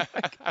try.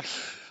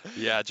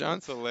 Yeah, John,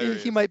 That's he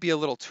hilarious. might be a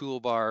little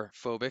toolbar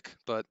phobic,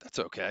 but that's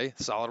okay.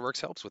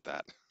 SolidWorks helps with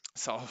that.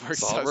 SolidWorks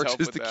does SolidWorks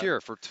help is with the that. cure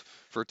for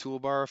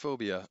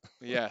toolbarophobia.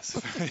 Yes.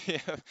 Yeah.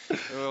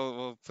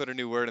 We'll put a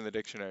new word in the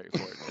dictionary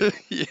for it,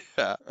 maybe.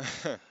 Yeah,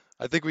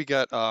 I think we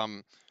got.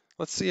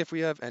 Let's see if we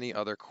have any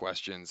other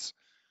questions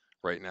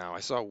right now. I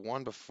saw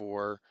one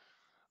before.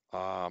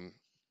 Um,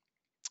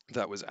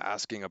 that was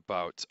asking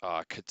about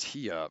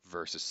CATIA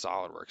versus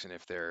SolidWorks and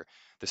if they're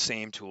the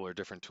same tool or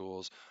different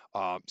tools.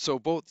 So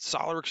both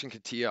SolidWorks and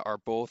CATIA are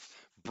both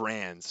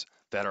brands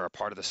that are a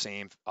part of the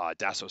same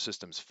Dassault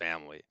Systems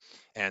family.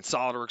 And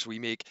SolidWorks, we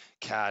make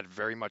CAD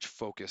very much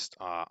focused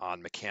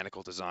on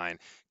mechanical design.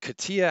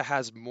 CATIA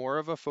has more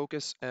of a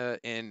focus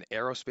in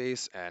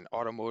aerospace and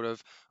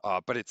automotive,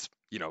 but it's,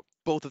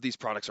 both of these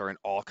products are in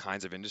all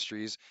kinds of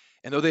industries.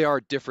 And though they are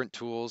different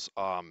tools,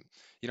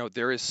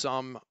 there is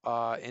some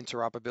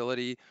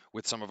interoperability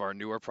with some of our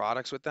newer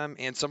products with them,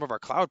 and some of our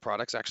cloud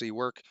products actually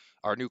work.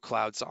 Our new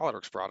cloud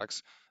SolidWorks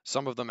products,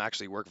 some of them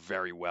actually work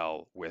very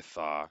well with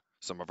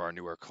some of our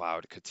newer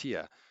cloud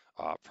CATIA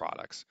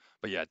products.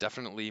 But yeah,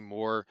 definitely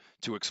more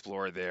to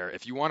explore there.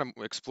 If you want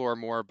to explore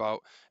more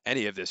about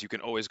any of this, you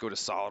can always go to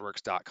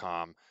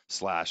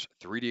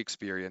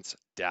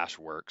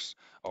solidworks.com/3dexperience-works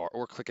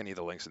or click any of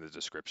the links in the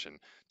description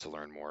to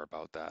learn more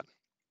about that.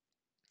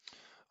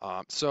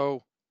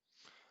 So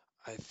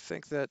I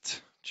think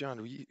that,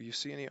 John, you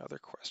see any other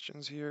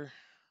questions here?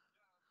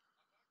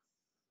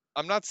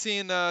 I'm not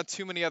seeing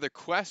too many other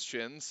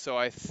questions, so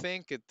I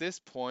think at this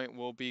point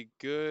we'll be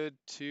good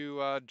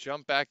to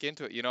jump back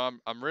into it.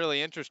 I'm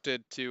really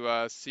interested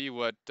to see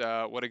what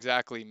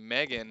exactly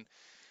Megan,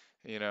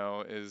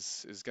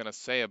 is gonna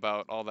say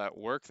about all that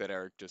work that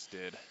Eric just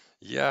did.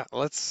 Yeah,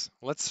 let's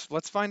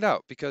find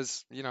out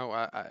because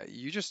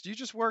you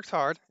just worked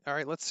hard. All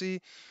right, let's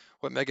see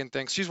what Megan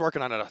thinks. She's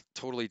working on a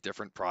totally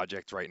different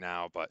project right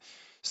now, but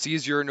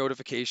sees your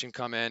notification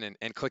come in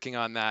and clicking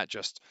on that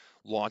just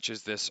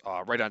launches this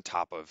right on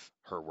top of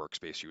her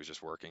workspace she was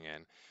just working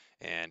in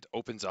and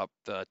opens up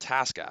the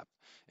task app.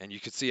 And you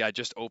can see I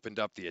just opened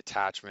up the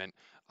attachment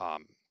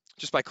um,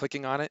 just by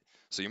clicking on it.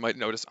 So you might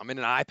notice I'm in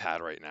an iPad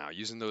right now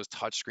using those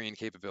touchscreen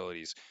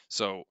capabilities.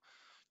 So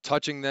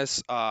touching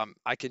this,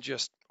 I can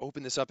just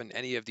open this up in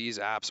any of these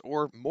apps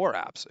or more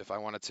apps if I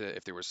wanted to,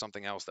 if there was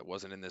something else that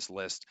wasn't in this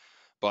list.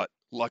 But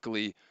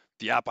luckily,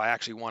 the app I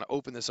actually want to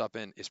open this up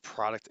in is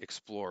Product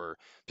Explorer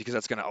because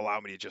that's going to allow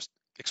me to just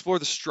explore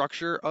the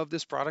structure of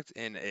this product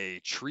in a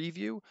tree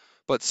view,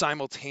 but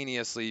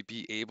simultaneously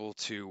be able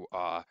to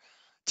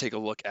take a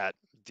look at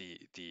the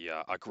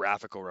a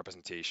graphical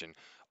representation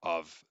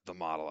of the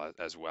model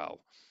as well.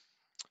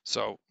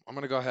 So I'm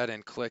going to go ahead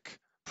and click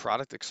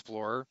Product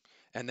Explorer.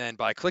 And then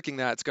by clicking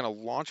that, it's going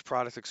to launch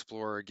Product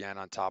Explorer again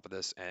on top of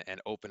this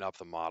and open up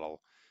the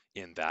model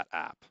in that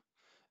app.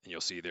 And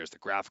you'll see there's the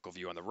graphical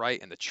view on the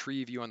right and the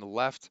tree view on the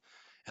left.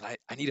 And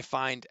I need to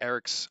find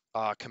Eric's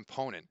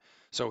component.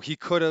 So he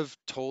could have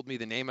told me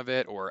the name of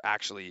it or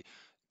actually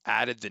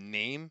added the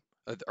name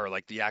or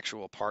like the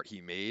actual part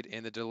he made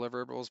in the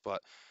deliverables,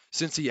 but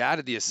since he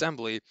added the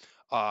assembly,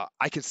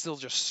 I can still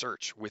just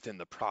search within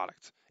the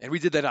product. And we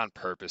did that on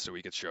purpose so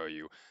we could show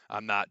you.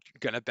 I'm not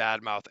gonna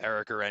badmouth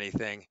Eric or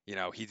anything. You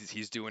know,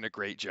 he's doing a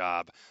great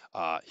job.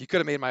 He could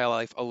have made my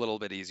life a little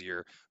bit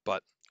easier,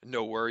 but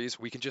no worries.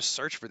 We can just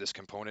search for this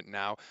component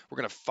now. We're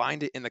gonna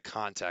find it in the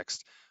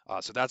context.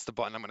 So that's the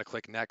button I'm gonna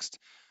click next,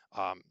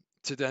 um,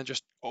 to then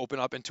just open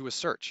up into a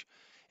search.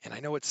 And I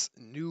know it's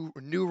new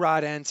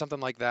rod end, something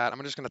like that.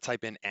 I'm just going to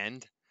type in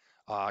end,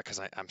 because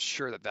I'm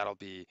sure that that'll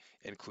be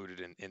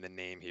included in the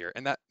name here.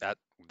 And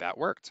that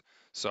worked.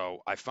 So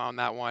I found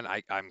that one.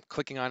 I'm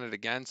clicking on it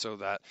again so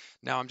that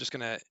now I'm just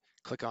going to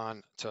click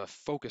on to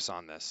focus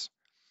on this.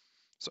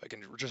 So I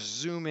can just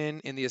zoom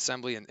in the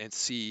assembly and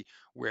see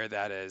where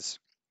that is.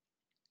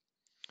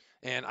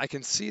 And I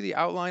can see the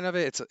outline of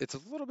it. It's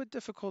a little bit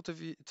difficult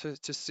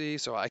to see,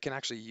 so I can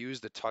actually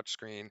use the touch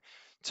screen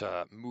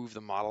to move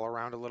the model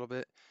around a little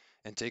bit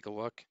and take a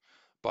look.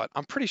 But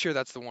I'm pretty sure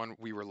that's the one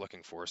we were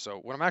looking for. So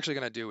what I'm actually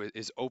going to do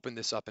is open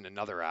this up in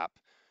another app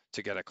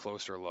to get a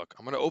closer look.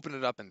 I'm going to open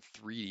it up in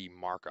 3D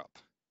markup.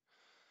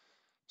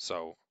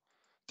 So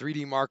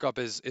 3D markup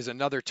is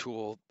another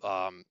tool,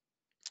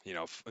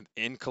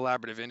 in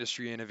Collaborative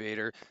Industry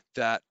Innovator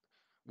that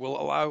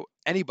will allow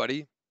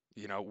anybody,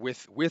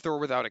 with or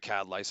without a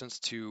CAD license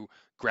to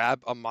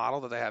grab a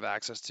model that they have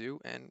access to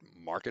and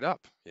mark it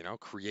up,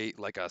 create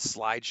like a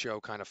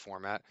slideshow kind of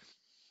format.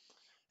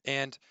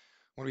 And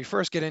when we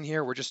first get in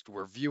here,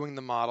 we're viewing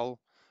the model,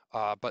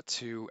 but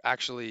to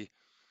actually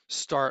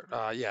start,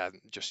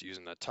 just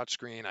using the touch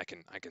screen, I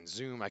can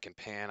zoom, I can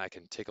pan, I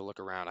can take a look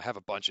around. I have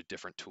a bunch of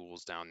different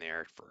tools down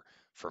there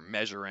for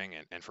measuring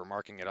and for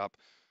marking it up.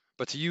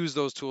 But to use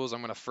those tools,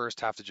 I'm going to first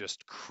have to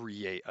just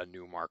create a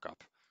new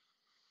markup.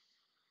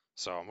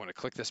 So I'm going to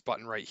click this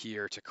button right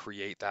here to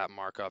create that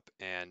markup,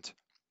 and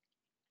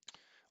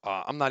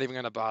I'm not even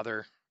going to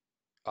bother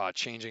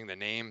changing the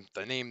name.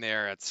 The name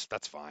there,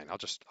 that's fine. I'll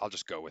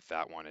just go with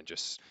that one and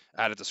just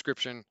add a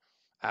description,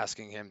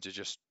 asking him to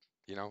just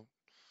you know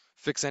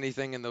fix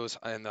anything in the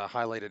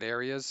highlighted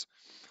areas,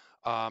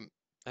 um,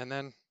 and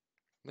then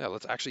yeah,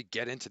 let's actually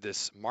get into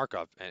this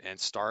markup and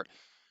start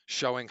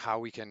showing how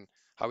we can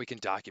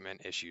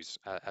document issues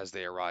as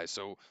they arise.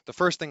 So the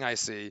first thing I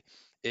see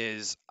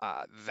is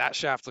that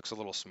shaft looks a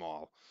little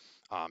small,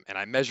 and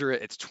I measure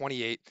it. It's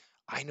 28.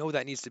 I know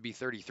that needs to be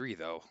 33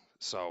 though,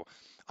 so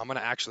I'm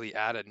gonna actually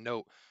add a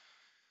note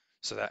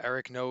so that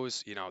Eric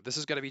knows, this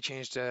is gonna be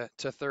changed to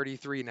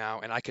 33 now,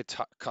 and I could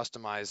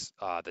customize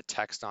the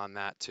text on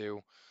that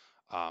too.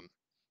 Um,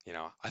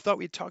 I thought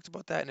we talked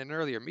about that in an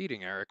earlier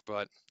meeting, Eric,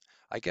 but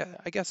I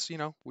guess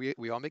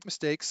we all make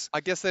mistakes.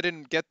 I guess I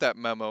didn't get that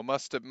memo.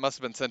 Must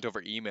have been sent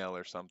over email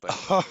or something.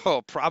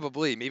 Oh,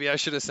 probably. Maybe I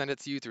should have sent it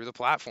to you through the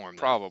platform then.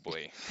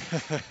 Probably.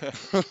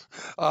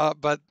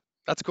 But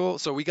that's cool.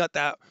 So we got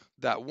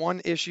that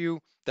one issue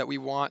that we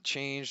want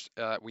changed.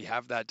 We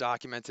have that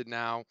documented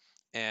now,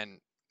 and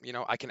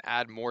I can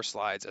add more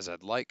slides as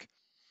I'd like.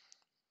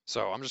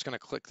 So I'm just going to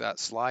click that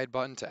slide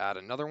button to add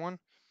another one,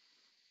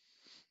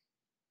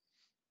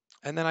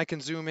 and then I can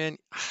zoom in.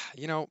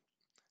 You know,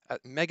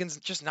 Megan's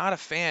just not a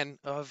fan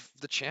of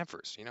the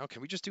chamfers.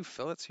 Can we just do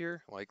fillets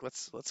here? Like,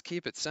 let's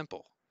keep it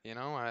simple.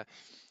 A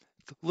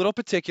little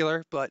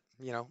particular, but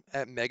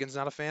Megan's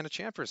not a fan of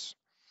chamfers.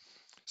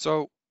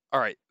 So, all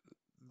right,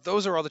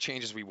 those are all the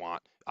changes we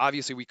want.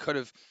 Obviously, we could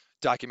have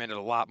documented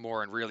a lot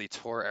more and really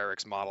tore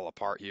Eric's model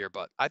apart here,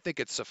 but I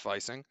think it's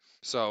sufficing.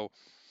 So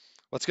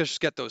let's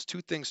just get those two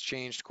things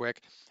changed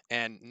quick.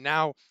 And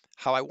now,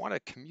 how I want to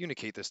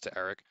communicate this to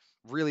Eric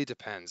really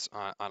depends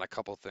on a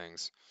couple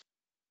things.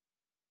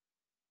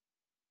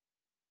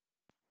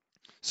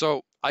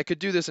 So I could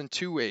do this in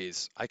two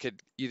ways. I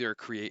could either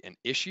create an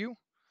issue,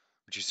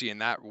 which you see in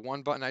that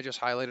one button I just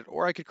highlighted,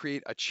 or I could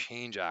create a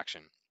change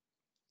action.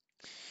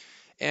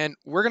 And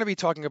we're going to be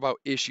talking about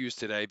issues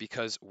today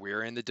because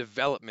we're in the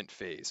development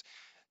phase.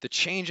 The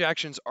change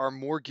actions are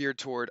more geared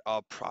toward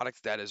a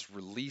product that is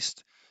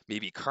released,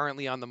 maybe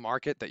currently on the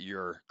market, that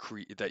you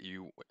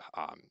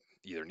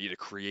either need to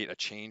create a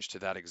change to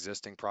that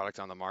existing product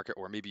on the market,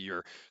 or maybe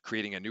you're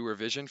creating a new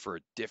revision for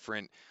a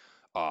different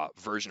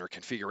version or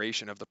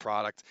configuration of the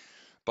product.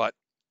 But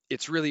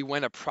it's really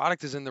when a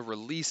product is in the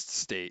released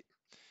state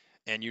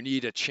and you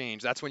need a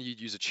change, that's when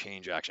you'd use a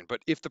change action. But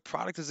if the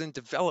product is in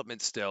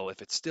development still,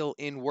 if it's still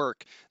in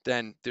work,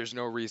 then there's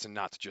no reason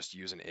not to just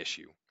use an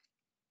issue.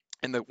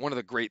 And one of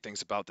the great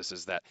things about this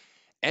is that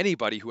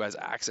anybody who has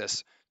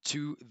access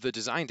to the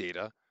design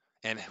data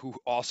and who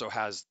also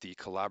has the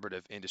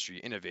Collaborative Industry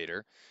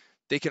Innovator,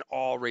 they can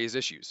all raise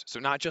issues.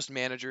 So not just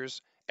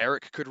managers.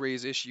 Eric could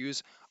raise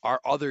issues. Our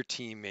other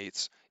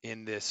teammates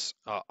in this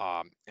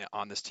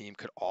on this team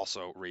could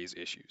also raise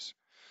issues.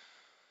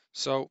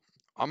 So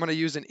I'm going to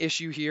use an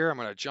issue here. I'm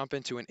going to jump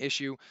into an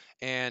issue,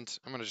 and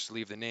I'm going to just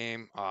leave the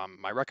name.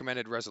 My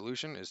recommended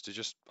resolution is to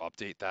just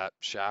update that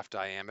shaft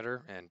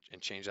diameter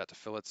and change that to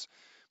fillets.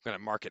 I'm going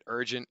to mark it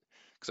urgent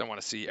because I want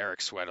to see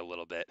Eric sweat a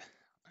little bit.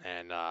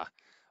 And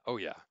oh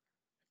yeah,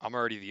 I'm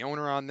already the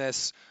owner on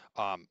this.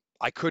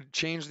 I could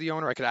change the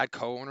owner, I could add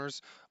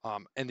co-owners,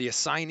 and the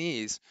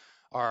assignees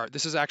are,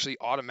 this is actually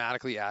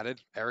automatically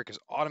added. Eric is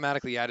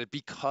automatically added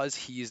because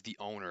he's the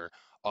owner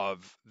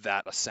of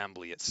that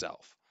assembly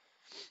itself.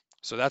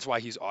 So that's why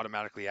he's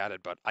automatically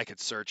added, but I could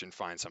search and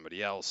find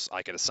somebody else.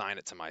 I could assign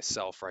it to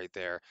myself right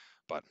there,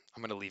 but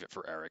I'm going to leave it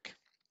for Eric.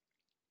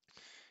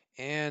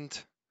 And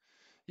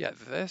yeah,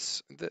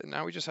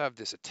 now we just have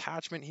this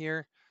attachment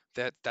here.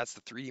 That's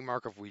the 3D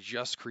markup we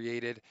just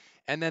created.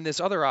 And then this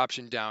other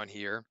option down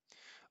here,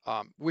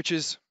 which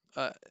is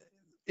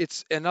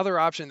it's another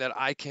option that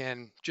I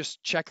can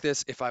just check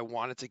this if I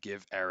wanted to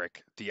give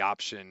Eric the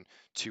option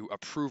to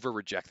approve or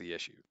reject the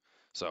issue.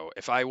 So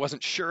if I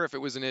wasn't sure if it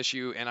was an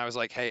issue and I was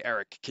like, hey,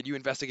 Eric, can you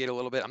investigate a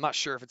little bit? I'm not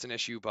sure if it's an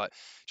issue, but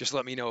just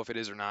let me know if it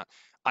is or not.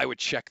 I would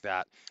check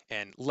that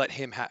and let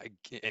him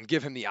and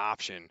give him the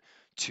option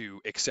to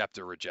accept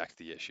or reject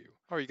the issue.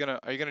 Oh, are you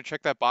gonna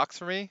check that box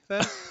for me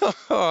then?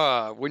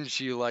 Wouldn't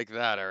you like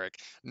that, Eric?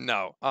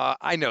 No,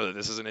 I know that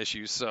this is an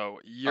issue, so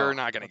you're Oh,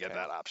 not going to get okay.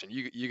 that option.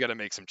 You got to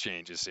make some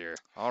changes here.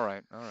 All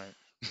right, all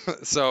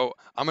right. So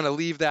I'm going to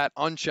leave that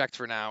unchecked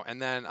for now,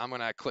 and then I'm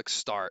going to click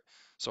start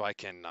so I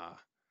can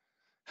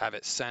have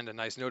it send a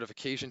nice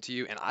notification to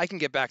you, and I can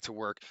get back to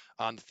work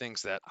on the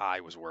things that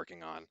I was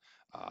working on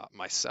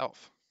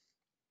myself.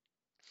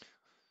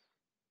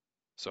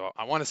 So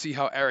I want to see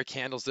how Eric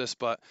handles this,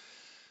 but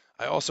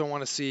I also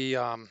want to see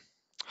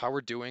how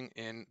we're doing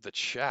in the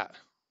chat.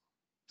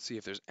 See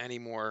if there's any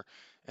more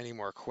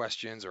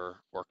questions or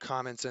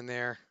comments in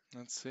there.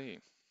 Let's see.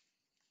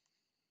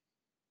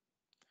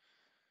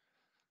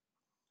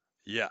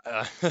 Yeah,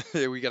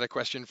 we got a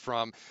question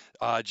from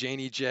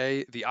Janie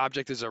J. The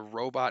object is a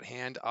robot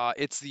hand.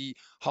 It's the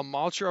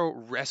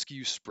Hamaltro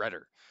Rescue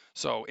Spreader.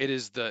 So it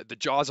is the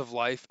jaws of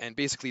life, and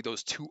basically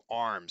those two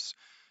arms.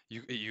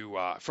 You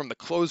from the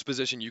closed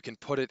position, you can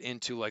put it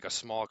into like a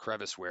small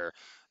crevice where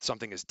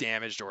something is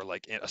damaged, or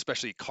like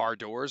especially car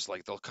doors,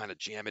 like they'll kind of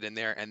jam it in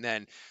there. And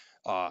then,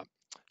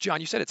 John,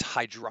 you said it's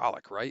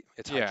hydraulic, right?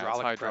 It's Yeah, it's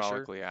hydraulic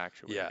pressure. hydraulically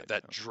actuated. Yeah,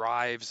 that so-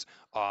 drives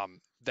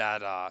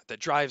that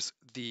drives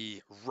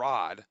the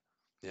rod,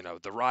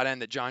 the rod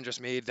end that John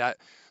just made. That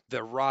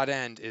the rod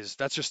end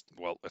that's just,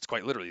 well, it's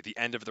quite literally the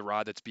end of the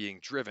rod that's being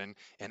driven.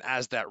 And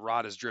as that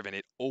rod is driven,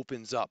 it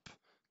opens up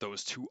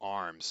those two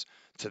arms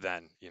to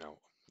then,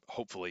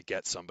 hopefully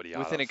get somebody out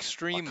With of an a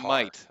extreme car.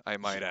 might, I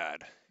might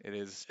add. It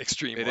is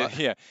Extreme It what? is,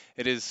 yeah,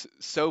 it is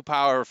so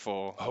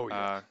powerful. Oh,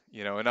 yeah.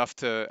 Enough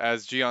to,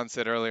 as Gian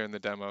said earlier in the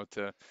demo,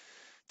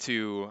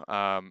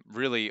 to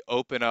really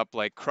open up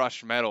like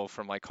crushed metal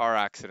from like car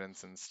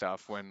accidents and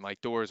stuff when like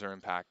doors are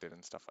impacted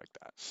and stuff like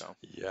that. So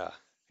Yeah.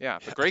 yeah,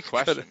 but great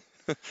question.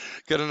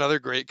 Got another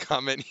great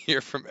comment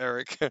here from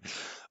Eric.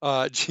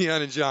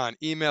 Gian and John,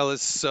 email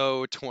is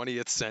so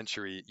 20th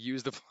century.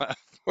 Use the platform.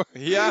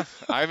 Yeah,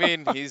 I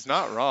mean he's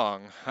not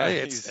wrong. Hey,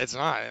 it's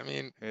not. I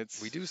mean,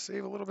 It's we do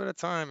save a little bit of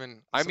time,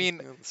 and I some,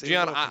 mean, save a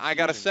Gian, little I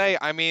gotta confusion. say,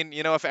 I mean,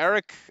 if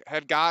Eric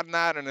had gotten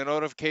that and a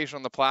notification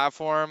on the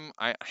platform,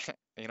 I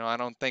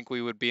don't think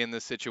we would be in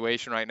this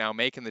situation right now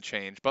making the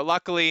change. But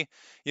luckily,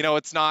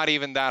 it's not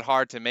even that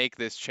hard to make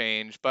this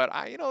change. But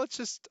I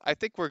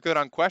think we're good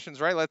on questions,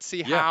 right? Let's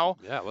see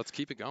Yeah, let's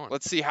keep it going.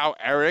 let's see how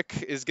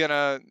Eric is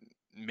gonna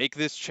make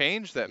this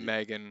change that Yeah.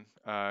 Megan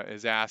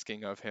is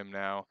asking of him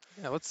now.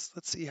 Yeah, let's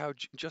see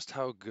just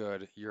how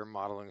good your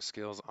modeling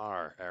skills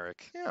are,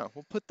 Eric. Yeah,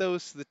 we'll put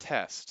those to the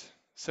test.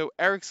 So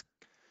Eric's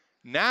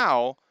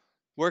now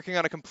working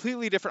on a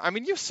completely different. I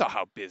mean, you saw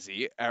how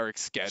busy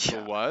Eric's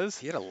schedule Yeah, was.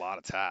 he had a lot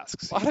of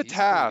tasks. A lot of He's a busy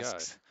guy.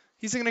 tasks.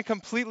 He's in a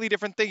completely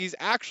different thing. He's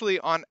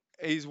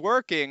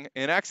working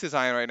in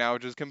XDesign right now,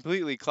 which is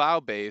completely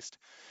cloud-based.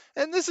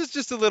 And this is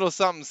just a little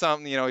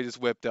something, he just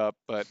whipped up,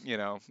 but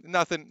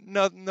nothing,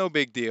 no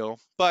big deal.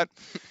 But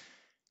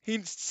he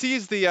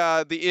sees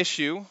the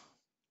issue,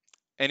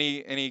 and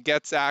he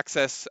gets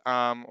access,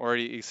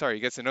 he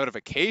gets a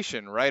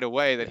notification right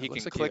away that Yeah, he looks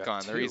can like you click got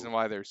on. The reason two.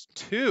 why there's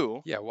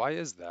two, Yeah, why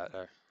is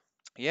that?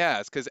 yeah,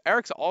 it's because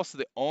Eric's also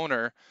the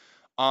owner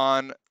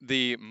on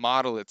the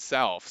model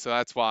itself, so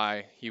that's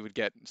why he would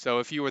get. So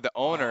if you were the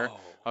owner Oh,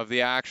 of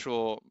the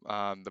actual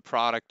the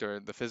product or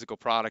the physical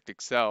product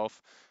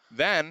itself,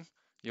 then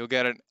you'll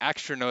get an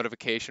extra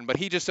notification. But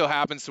he just so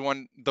happens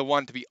to the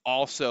one to be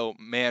also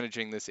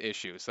managing this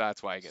issue, so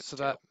that's why he gets so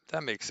two.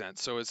 that makes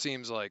sense. So it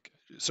seems like,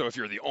 so if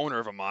you're the owner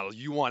of a model,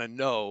 you want to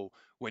know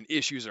when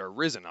issues are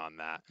arisen on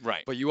that,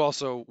 Right. but you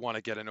also want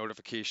to get a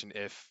notification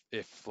if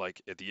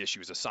like if the issue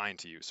is assigned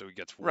to you. So he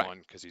gets Right. one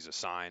because he's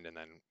assigned, and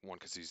then one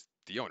because he's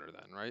the owner.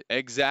 Then, right?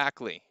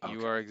 Exactly. You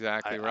Okay. are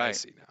exactly I right.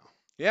 see now.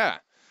 Yeah.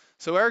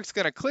 So Eric's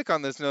gonna click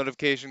on this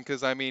notification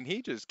because I mean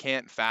he just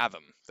can't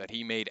fathom that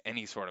he made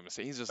any sort of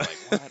mistake. He's just like,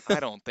 what? I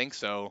don't think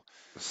so.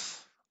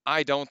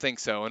 I don't think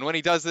so. And when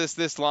he does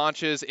this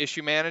launches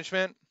issue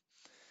management.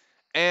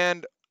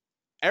 And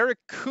Eric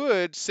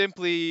could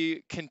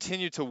simply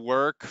continue to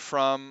work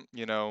from,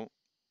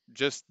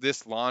 just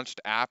this launched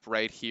app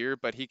right here,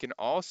 but he can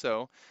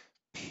also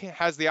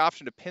has the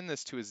option to pin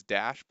this to his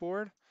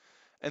dashboard.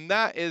 And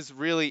that is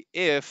really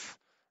if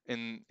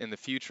in the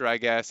future, I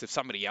guess, if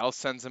somebody else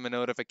sends him a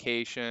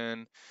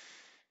notification,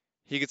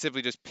 he could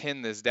simply just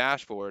pin this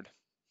dashboard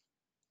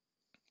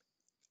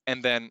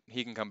and then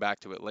he can come back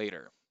to it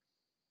later.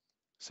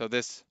 So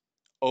this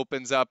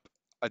opens up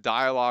a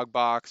dialog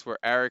box where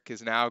Eric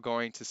is now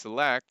going to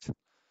select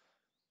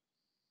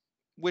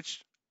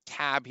which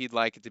tab he'd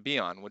like it to be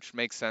on, which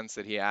makes sense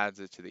that he adds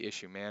it to the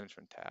issue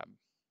management tab.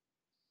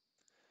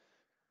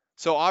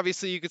 So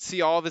obviously you could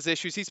see all of his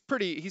issues. He's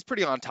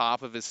pretty on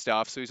top of his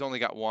stuff, so he's only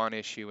got one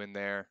issue in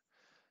there.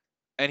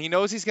 And he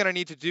knows he's going to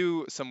need to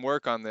do some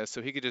work on this,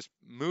 so he could just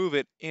move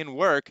it in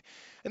work.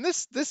 And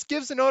this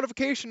gives a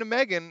notification to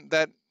Megan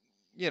that,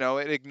 you know,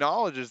 it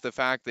acknowledges the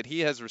fact that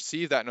he has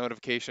received that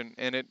notification,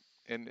 and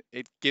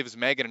it gives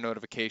Megan a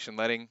notification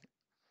letting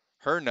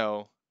her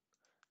know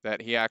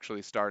that he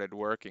actually started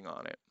working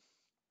on it.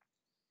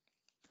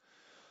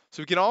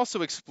 So we can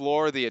also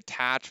explore the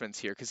attachments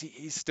here because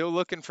he's still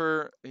looking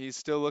for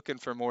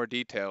more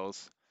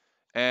details,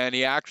 and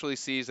he actually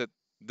sees that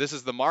this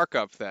is the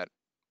markup that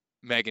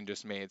Megan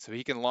just made. So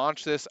he can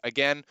launch this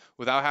again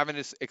without having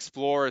to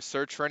explore or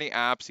search for any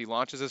apps. He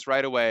launches this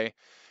right away,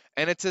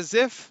 and it's as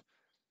if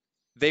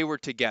they were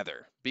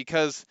together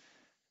because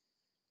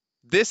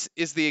this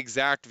is the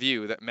exact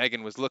view that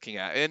Megan was looking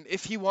at. And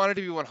if he wanted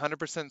to be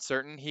 100%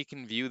 certain, he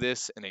can view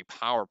this in a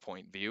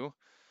PowerPoint view.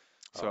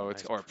 So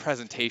it's or a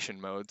presentation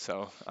mode.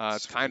 So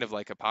it's kind of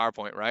like a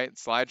PowerPoint, right?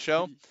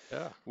 Slideshow.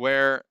 Yeah.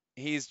 Where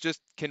he's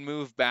just can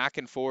move back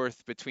and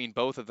forth between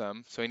both of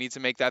them. So he needs to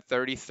make that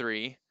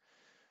 33.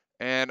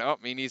 And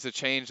he needs to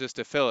change this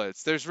to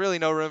fillets. There's really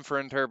no room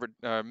for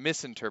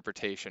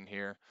misinterpretation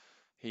here.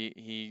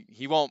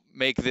 He won't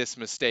make this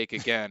mistake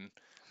again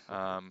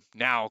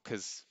now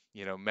because,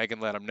 you know, Megan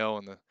let him know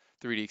on the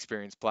 3D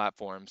Experience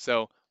platform.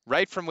 So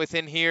right from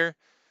within here,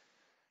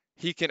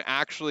 he can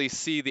actually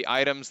see the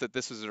items that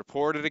this is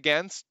reported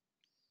against.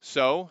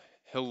 So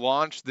he'll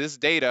launch this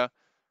data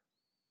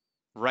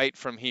right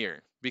from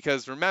here.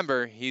 Because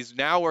remember, he's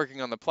now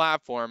working on the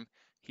platform.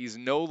 He's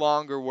no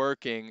longer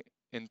working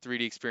in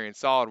 3D Experience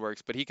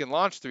SolidWorks, but he can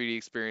launch 3D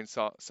Experience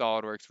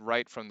SolidWorks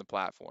right from the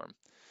platform.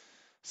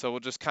 So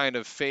we'll just kind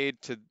of fade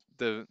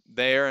to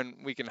there,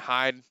 and we can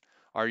hide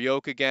our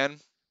yoke again.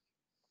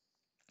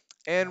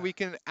 And we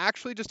can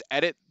actually just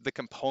edit the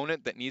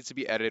component that needs to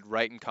be edited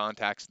right in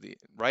context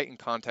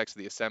of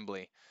the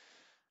assembly.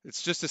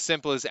 It's just as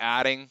simple as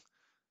adding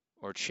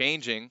or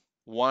changing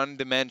one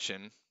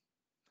dimension,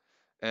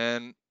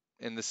 and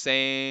in the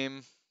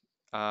same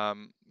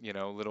you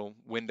know, little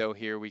window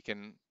here, we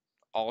can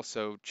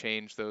also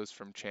change those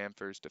from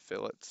chamfers to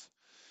fillets.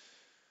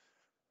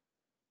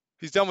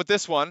 He's done with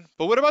this one,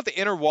 but what about the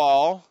inner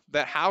wall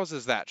that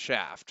houses that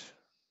shaft?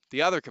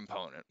 The other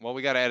component, well,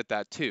 we got to edit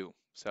that too.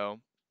 So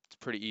it's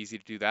pretty easy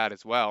to do that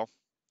as well.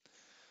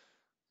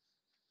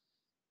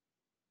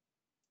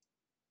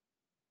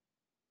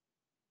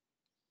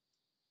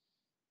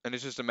 And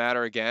it's just a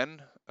matter,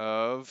 again,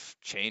 of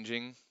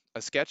changing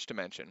a sketch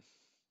dimension.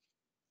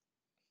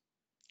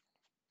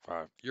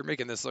 Wow, you're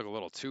making this look a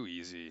little too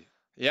easy.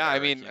 Yeah, Eric,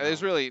 I mean, you know?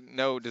 there's really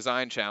no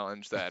design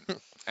challenge that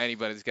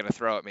anybody's going to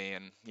throw at me,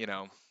 and, you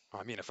know.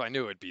 I mean, if I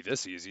knew it'd be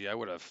this easy, I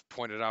would have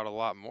pointed out a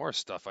lot more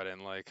stuff I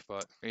didn't like,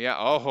 but... Yeah,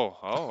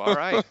 all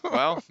right.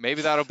 Well,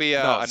 maybe that'll be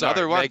No, another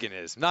sorry, one. Megan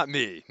is. Not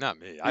me.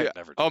 I'd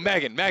never do Oh,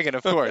 that. Megan,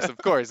 of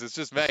course, it's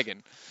just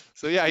Megan.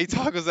 So yeah, he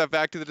toggles that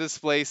back to the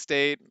display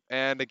state,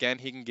 and again,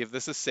 he can give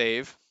this a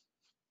save.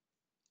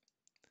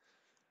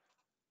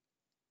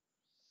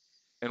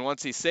 And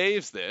once he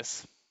saves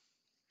this,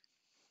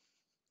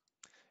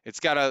 it's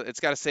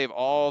gotta save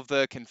all of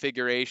the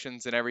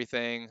configurations and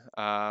everything.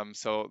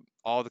 So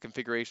all the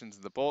configurations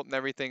of the bolt and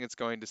everything, it's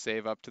going to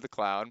save up to the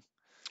cloud.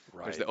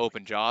 Right. There's the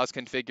open jaws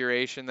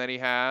configuration that he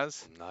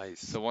has. Nice.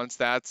 So once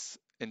that's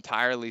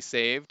entirely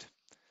saved,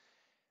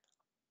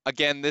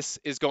 again, this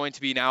is going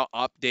to be now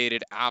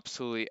updated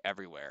absolutely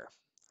everywhere.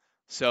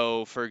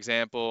 So for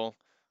example,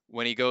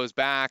 when he goes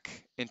back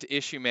into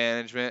issue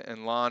management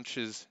and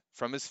launches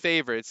from his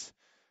favorites,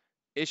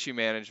 issue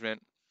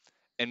management,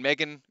 and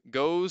Megan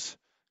goes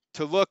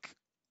to look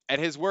at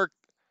his work,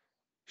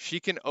 she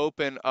can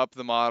open up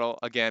the model,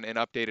 again, an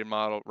updated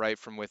model right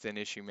from within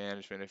issue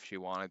management if she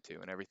wanted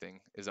to, and everything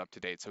is up to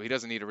date. So he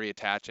doesn't need to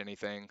reattach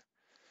anything.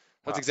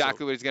 That's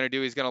exactly what he's going to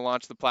do. He's going to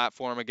launch the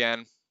platform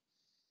again.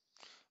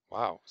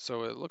 Wow.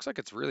 So it looks like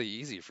it's really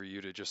easy for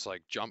you to just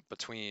like jump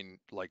between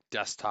like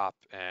desktop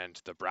and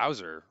the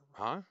browser,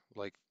 huh?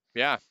 Like,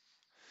 yeah.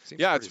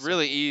 Yeah, it's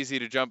really easy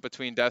to jump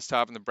between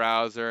desktop and the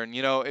browser. And,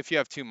 you know, if you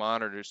have two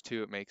monitors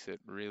too, it makes it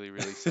really,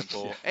 really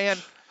simple. Yeah,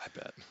 and, I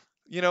bet.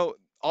 You know,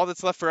 all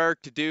that's left for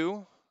Eric to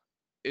do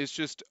is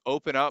just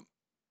open up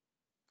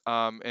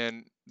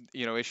and,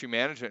 you know, issue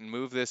management and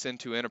move this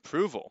into an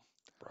approval.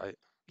 Right.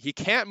 He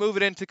can't move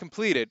it into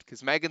completed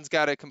because Megan's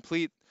got to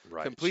complete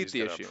She's the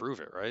gotta issue. Approve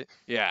it, right?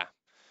 Yeah.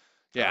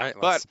 Right,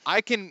 but I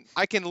can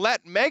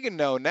let Megan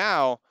know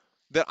now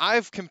that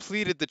I've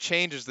completed the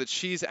changes that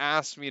she's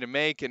asked me to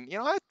make, and you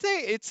know, I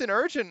think it's an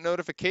urgent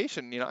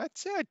notification. You know, I'd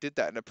say I did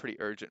that in a pretty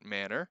urgent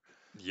manner.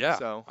 Yeah,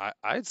 So,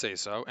 I'd say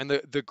so. And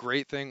the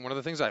great thing, one of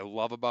the things I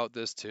love about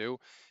this too,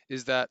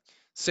 is that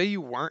say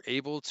you weren't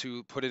able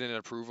to put it in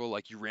approval,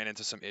 like you ran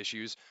into some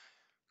issues,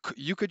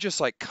 you could just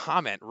like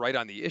comment right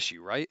on the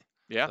issue, right?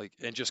 yeah, Like,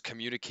 and just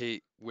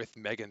communicate with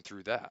Megan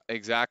through that.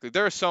 exactly.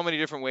 There are so many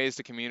different ways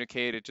to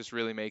communicate. It just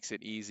really makes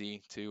it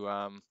easy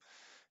to,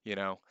 you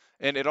know,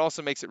 and it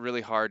also makes it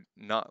really hard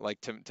not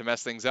like to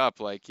mess things up.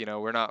 Like,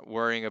 we're not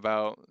worrying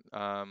about,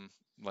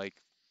 like,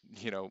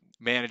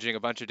 managing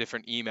a bunch of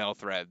different email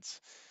threads.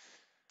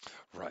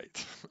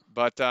 Right.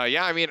 But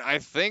yeah, I mean, I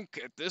think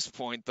at this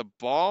point the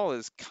ball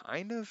is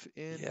kind of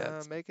in Yeah,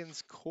 it's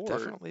Megan's court.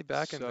 definitely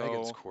back in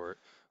Megan's So court.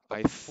 But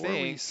I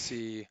think,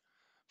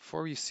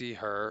 before we see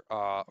her,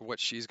 what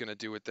she's gonna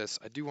do with this,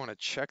 I do want to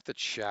check the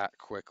chat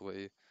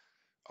quickly.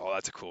 Oh,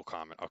 that's a cool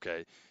comment.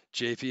 Okay.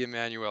 JP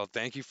Emmanuel,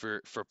 thank you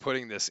for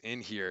putting this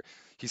in here.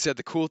 He said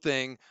the cool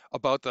thing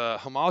about the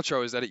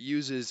Himaltro is that it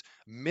uses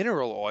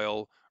mineral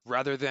oil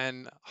rather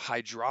than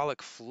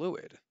hydraulic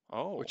fluid,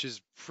 oh, which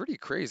is pretty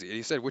crazy. And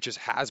he said which is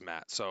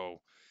hazmat. So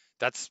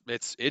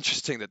it's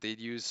interesting that they'd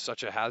use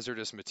such a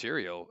hazardous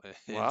material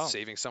in wow.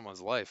 saving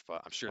someone's life,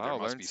 but I'm sure there Wow,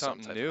 must learned be some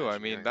something type of new. I mean,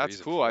 engineering that's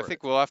reason cool. I for it.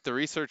 think we'll have to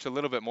research a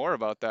little bit more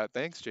about that.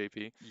 Thanks,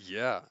 JP.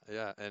 Yeah,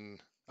 yeah.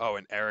 And oh,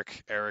 and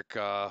Eric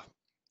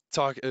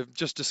talk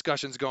just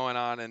discussions going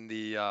on in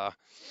the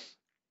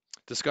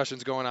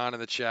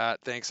chat.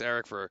 Thanks,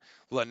 Eric, for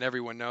letting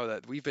everyone know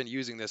that we've been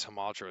using this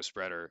Himaltro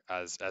spreader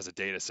as a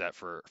data set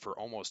for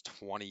almost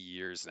 20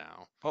 years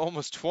now.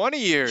 Almost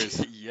 20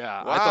 years.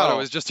 Yeah, I thought it Wow.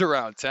 was just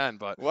around 10,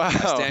 but I Wow.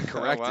 stand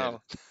corrected.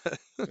 Wow.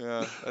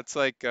 Yeah, that's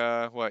like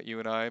what, you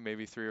and I,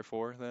 maybe 3 or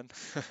 4 then.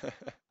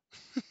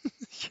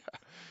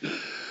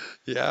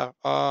 Yeah.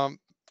 Yeah.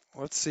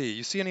 Let's see.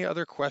 You see any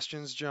other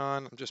questions,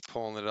 John? I'm just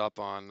pulling it up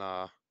on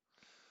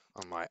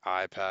my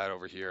iPad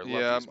over here. Love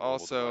Yeah, these I'm mobile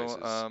also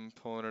devices.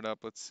 pulling it up.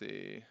 Let's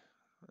see.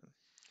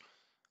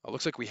 It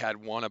looks like we had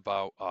one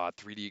about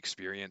 3D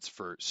experience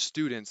for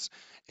students,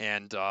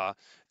 and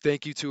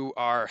thank you to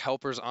our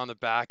helpers on the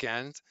back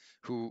end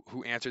who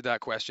answered that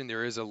question.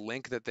 There is a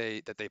link that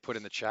they put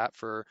in the chat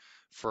for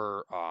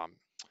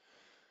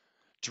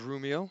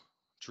Drumil.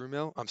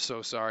 Drumil, I'm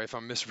so sorry if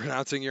I'm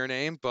mispronouncing your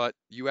name, but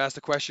you asked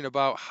a question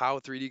about how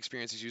 3D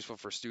experience is useful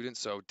for students,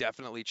 so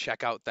definitely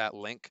check out that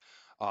link.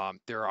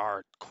 There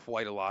are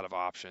quite a lot of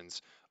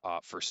options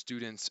for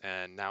students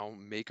and now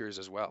makers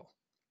as well.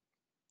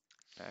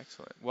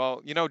 Excellent.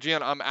 Well,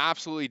 Gian, I'm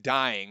absolutely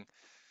dying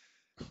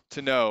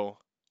to know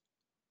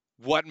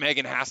what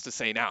Megan has to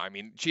say now. I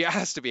mean, she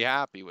has to be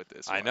happy with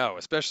this I one. know,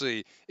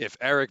 especially if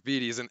Eric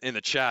Beatty is in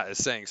the chat is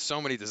saying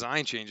so many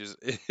design changes.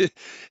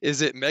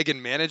 Is it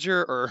Megan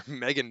Manager or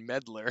Megan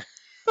Medler?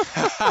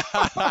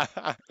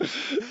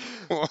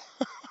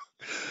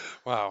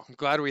 Wow, I'm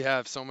glad we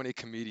have so many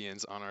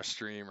comedians on our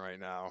stream right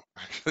now,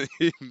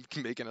 actually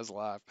making us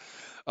laugh.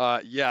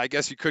 Yeah, I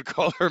guess you could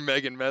call her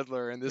Megan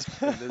Medler in this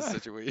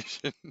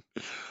situation.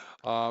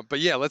 But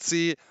yeah, let's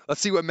see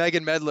what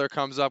Megan Medler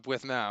comes up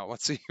with now.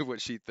 Let's see what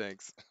she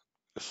thinks.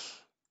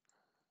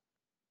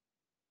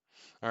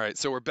 All right,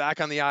 so we're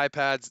back on the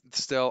iPads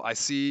still. I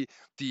see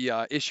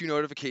the issue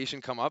notification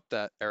come up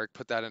that Eric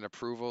put that in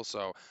approval.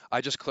 So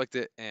I just clicked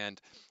it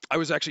and I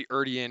was actually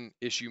already in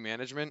issue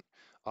management.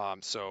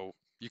 So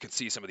you can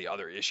see some of the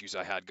other issues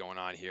I had going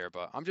on here,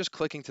 but I'm just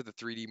clicking to the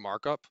 3D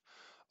markup.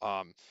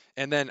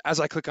 And then as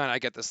I click on it, I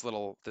get this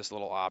little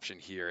option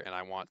here and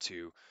I want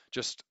to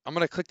I'm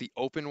going to click the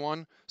open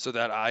one so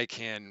that I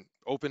can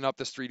open up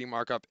this 3D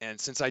markup. And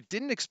since I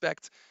didn't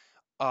expect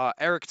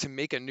Eric to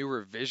make a new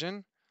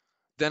revision,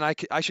 then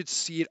I should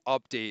see it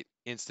update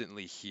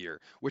instantly here,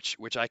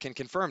 which I can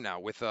confirm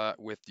now with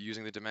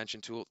using the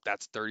dimension tool.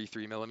 That's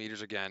 33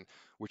 millimeters again,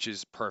 which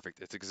is perfect.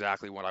 It's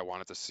exactly what I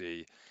wanted to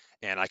see.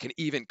 And I can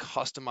even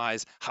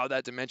customize how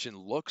that dimension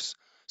looks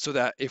so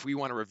that if we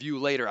want to review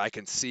later, I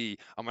can see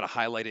I'm going to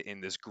highlight it in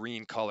this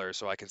green color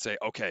so I can say,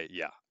 okay,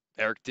 yeah,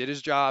 Eric did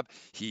his job.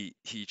 He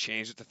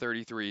changed it to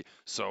 33,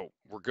 so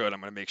we're good. I'm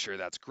going to make sure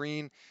that's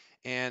green.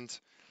 And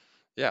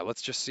yeah,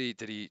 let's just see.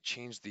 Did he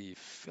change the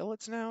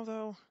fillets now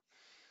though?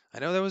 I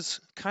know that was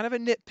kind of a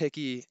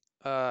nitpicky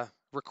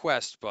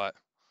request, but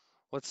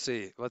let's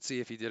see. Let's see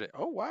if he did it.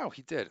 Oh, wow,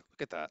 he did.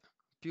 Look at that.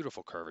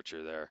 Beautiful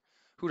curvature there.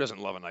 Who doesn't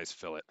love a nice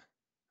fillet?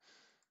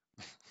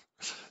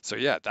 So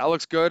yeah, that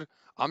looks good.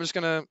 I'm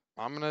gonna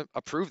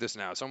approve this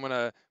now. So I'm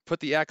gonna put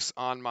the X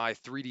on my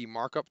 3D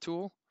markup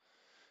tool,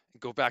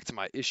 go back to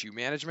my issue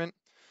management,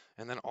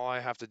 and then all I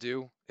have to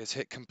do is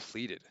hit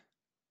completed.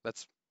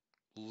 That's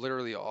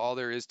literally all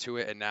there is to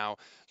it. And now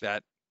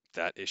that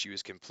that issue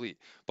is complete.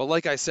 But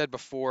like I said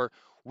before,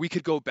 we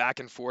could go back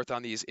and forth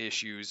on these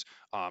issues.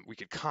 We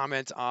could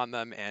comment on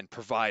them and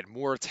provide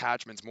more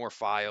attachments, more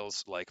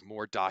files, like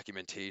more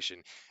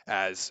documentation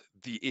as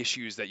the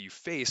issues that you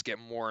face get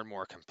more and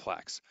more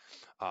complex.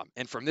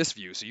 And from this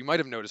view, so you might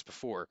have noticed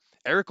before,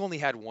 Eric only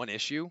had one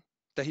issue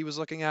that he was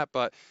looking at,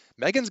 but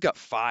Megan's got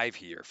five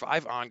here,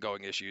 five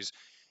ongoing issues.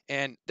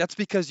 And that's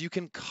because you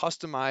can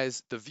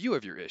customize the view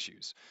of your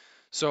issues.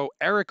 So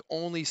Eric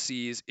only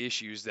sees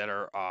issues that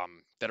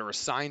are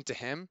assigned to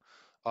him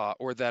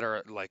or that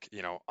are like,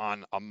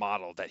 on a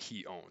model that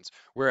he owns.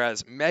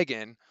 Whereas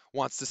Megan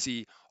wants to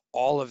see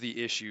all of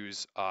the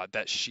issues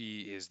that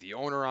she is the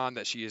owner on,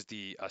 that she is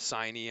the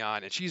assignee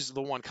on, and she's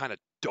the one kind of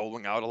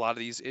doling out a lot of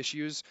these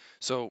issues.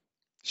 So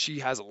she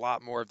has a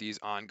lot more of these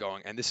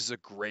ongoing, and this is a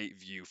great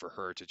view for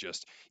her to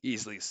just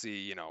easily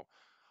see,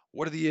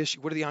 what are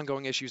the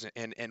ongoing issues,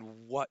 and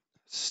what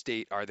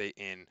state are they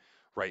in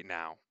right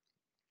now.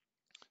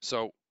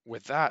 So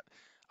with that,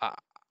 uh,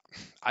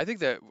 I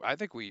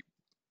think we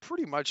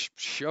pretty much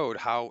showed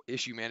how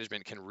issue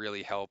management can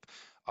really help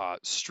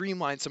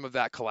streamline some of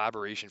that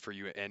collaboration for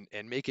you,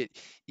 and make it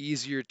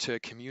easier to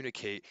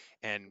communicate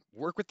and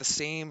work with the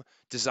same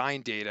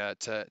design data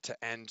to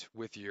end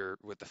with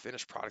the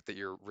finished product that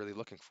you're really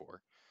looking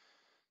for.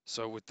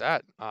 So with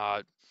that,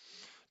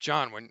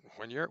 John,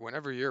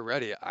 whenever you're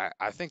ready,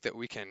 I think that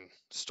we can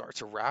start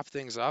to wrap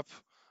things up.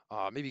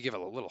 Maybe give a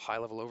little high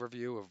level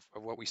overview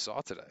of what we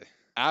saw today.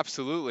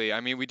 Absolutely. I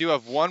mean, we do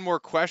have one more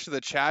question in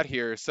the chat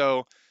here.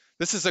 So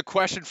this is a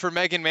question for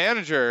Megan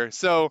Manager.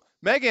 So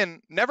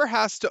Megan never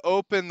has to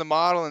open the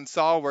model in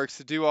SolidWorks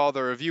to do all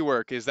the review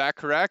work. Is that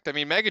correct? I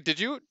mean, Megan, did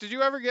you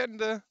ever get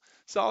into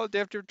Solid? Did you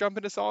have to jump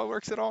into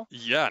SolidWorks at all?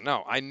 Yeah,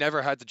 no, I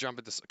never had to jump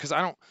into because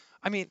I don't.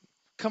 I mean,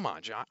 come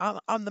on, John.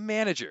 I'm the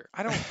manager.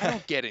 I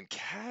don't get in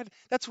CAD.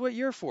 That's what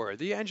you're for.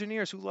 The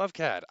engineers who love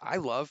CAD. I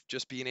love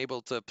just being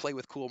able to play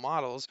with cool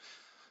models,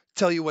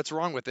 tell you what's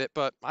wrong with it,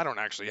 but I don't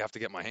actually have to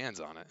get my hands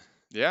on it.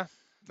 Yeah,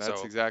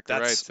 that's So exactly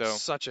right. that's So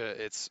such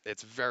a it's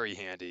very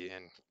handy,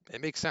 and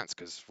it makes sense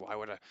because why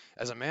would I,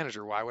 as a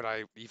manager, why would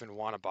I even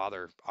want to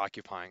bother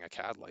occupying a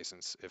CAD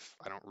license if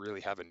I don't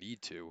really have a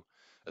need to,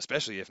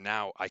 especially if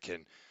now I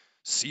can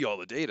see all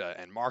the data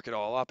and mark it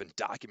all up and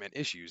document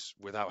issues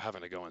without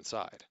having to go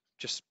inside.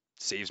 Just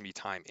saves me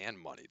time and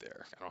money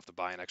there. I don't have to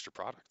buy an extra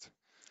product.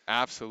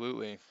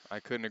 absolutely. I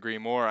couldn't agree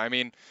more. I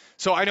mean,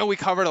 so I know we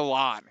covered a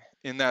lot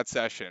in that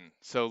session.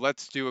 So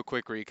let's do a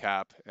quick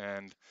recap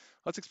and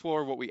let's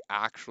explore what we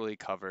actually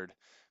covered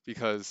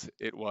because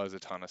it was a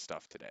ton of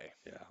stuff today.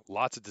 Yeah,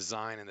 lots of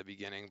design in the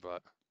beginning,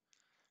 but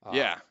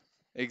Yeah, um,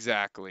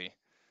 exactly.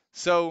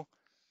 So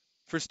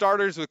for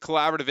starters, with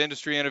Collaborative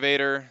Industry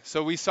Innovator,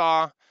 so we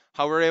saw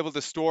how we're able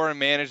to store and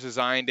manage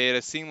design data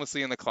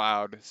seamlessly in the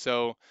cloud.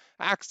 So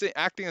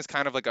acting as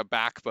kind of like a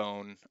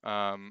backbone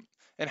and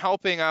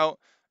helping out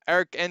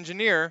Eric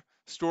Engineer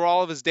store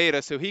all of his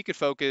data so he could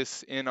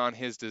focus in on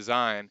his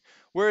design.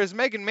 Whereas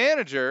Megan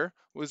Manager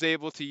was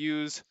able to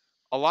use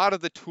a lot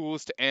of the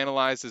tools to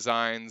analyze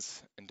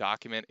designs and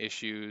document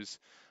issues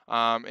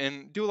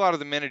and do a lot of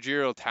the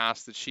managerial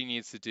tasks that she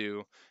needs to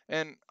do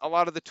and a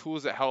lot of the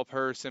tools that help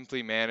her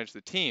simply manage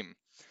the team.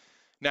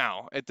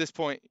 Now, at this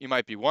point, you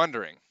might be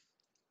wondering,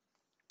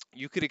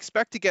 you could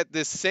expect to get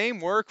this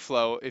same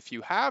workflow if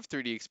you have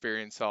 3D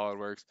Experience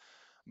SolidWorks,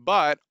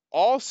 but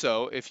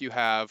also if you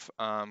have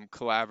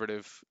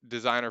Collaborative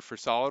Designer for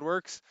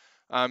SolidWorks,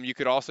 you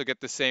could also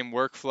get the same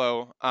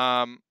workflow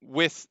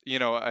with,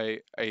 a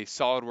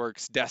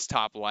SolidWorks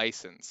desktop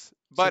license.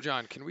 so But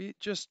John, can we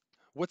just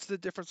what's the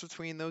difference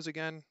between those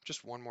again?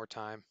 Just one more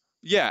time.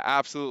 yeah,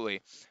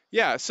 absolutely.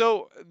 Yeah,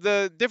 so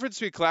the difference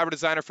between Collaborative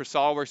Designer for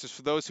SOLIDWORKS is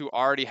for those who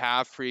already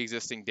have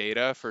pre-existing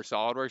data for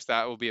SOLIDWORKS,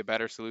 that will be a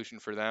better solution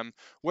for them.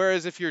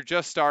 Whereas if you're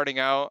just starting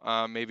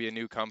out, maybe a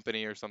new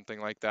company or something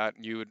like that,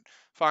 you would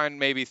find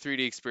maybe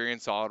 3D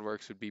Experience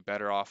SOLIDWORKS would be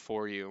better off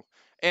for you.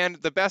 And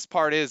the best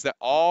part is that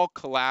all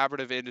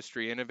Collaborative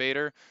Industry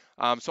Innovator,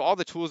 so all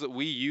the tools that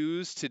we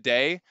use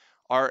today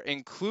are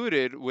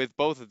included with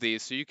both of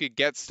these, so you could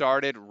get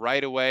started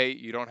right away.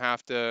 You don't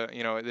have to,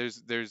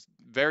 there's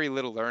very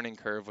little learning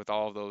curve with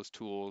all of those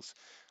tools.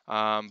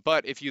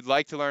 But if you'd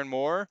like to learn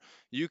more,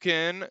 you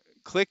can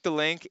click the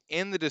link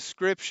in the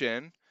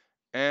description.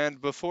 And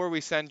before we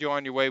send you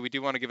on your way, we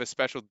do want to give a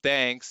special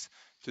thanks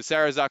to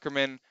Sarah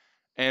Zuckerman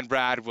and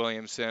Brad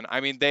Williamson. I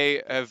mean,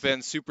 they have been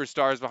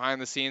superstars behind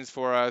the scenes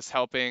for us,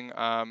 helping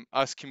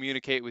us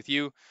communicate with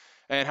you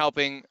and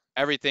helping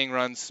everything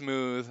run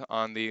smooth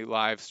on the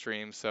live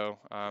stream. So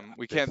Yeah,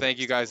 we big can't thank thanks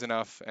you to guys them.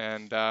 enough.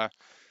 And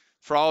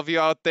for all of you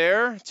out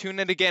there, tune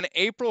in again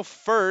April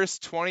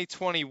 1st,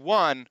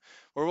 2021,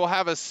 where we'll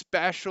have a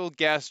special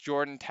guest,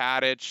 Jordan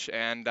Tadich.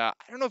 And I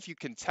don't know if you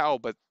can tell,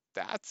 but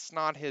that's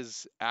not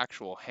his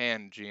actual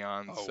hand,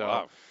 Gian. Oh So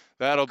wow,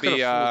 that'll could have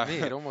be fooled me.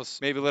 It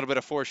almost maybe a little bit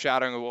of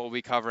foreshadowing of what we'll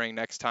be covering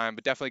next time,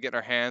 but definitely getting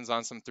our hands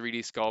on some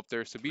 3D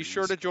sculptor. So be 3D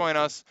sure to join sculptor.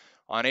 us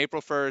on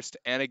April 1st.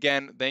 And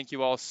again, thank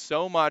you all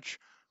so much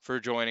for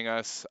joining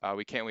us.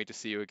 We can't wait to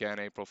see you again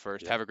April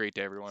 1st. Yep. Have a great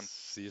day, everyone.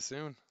 See you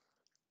soon.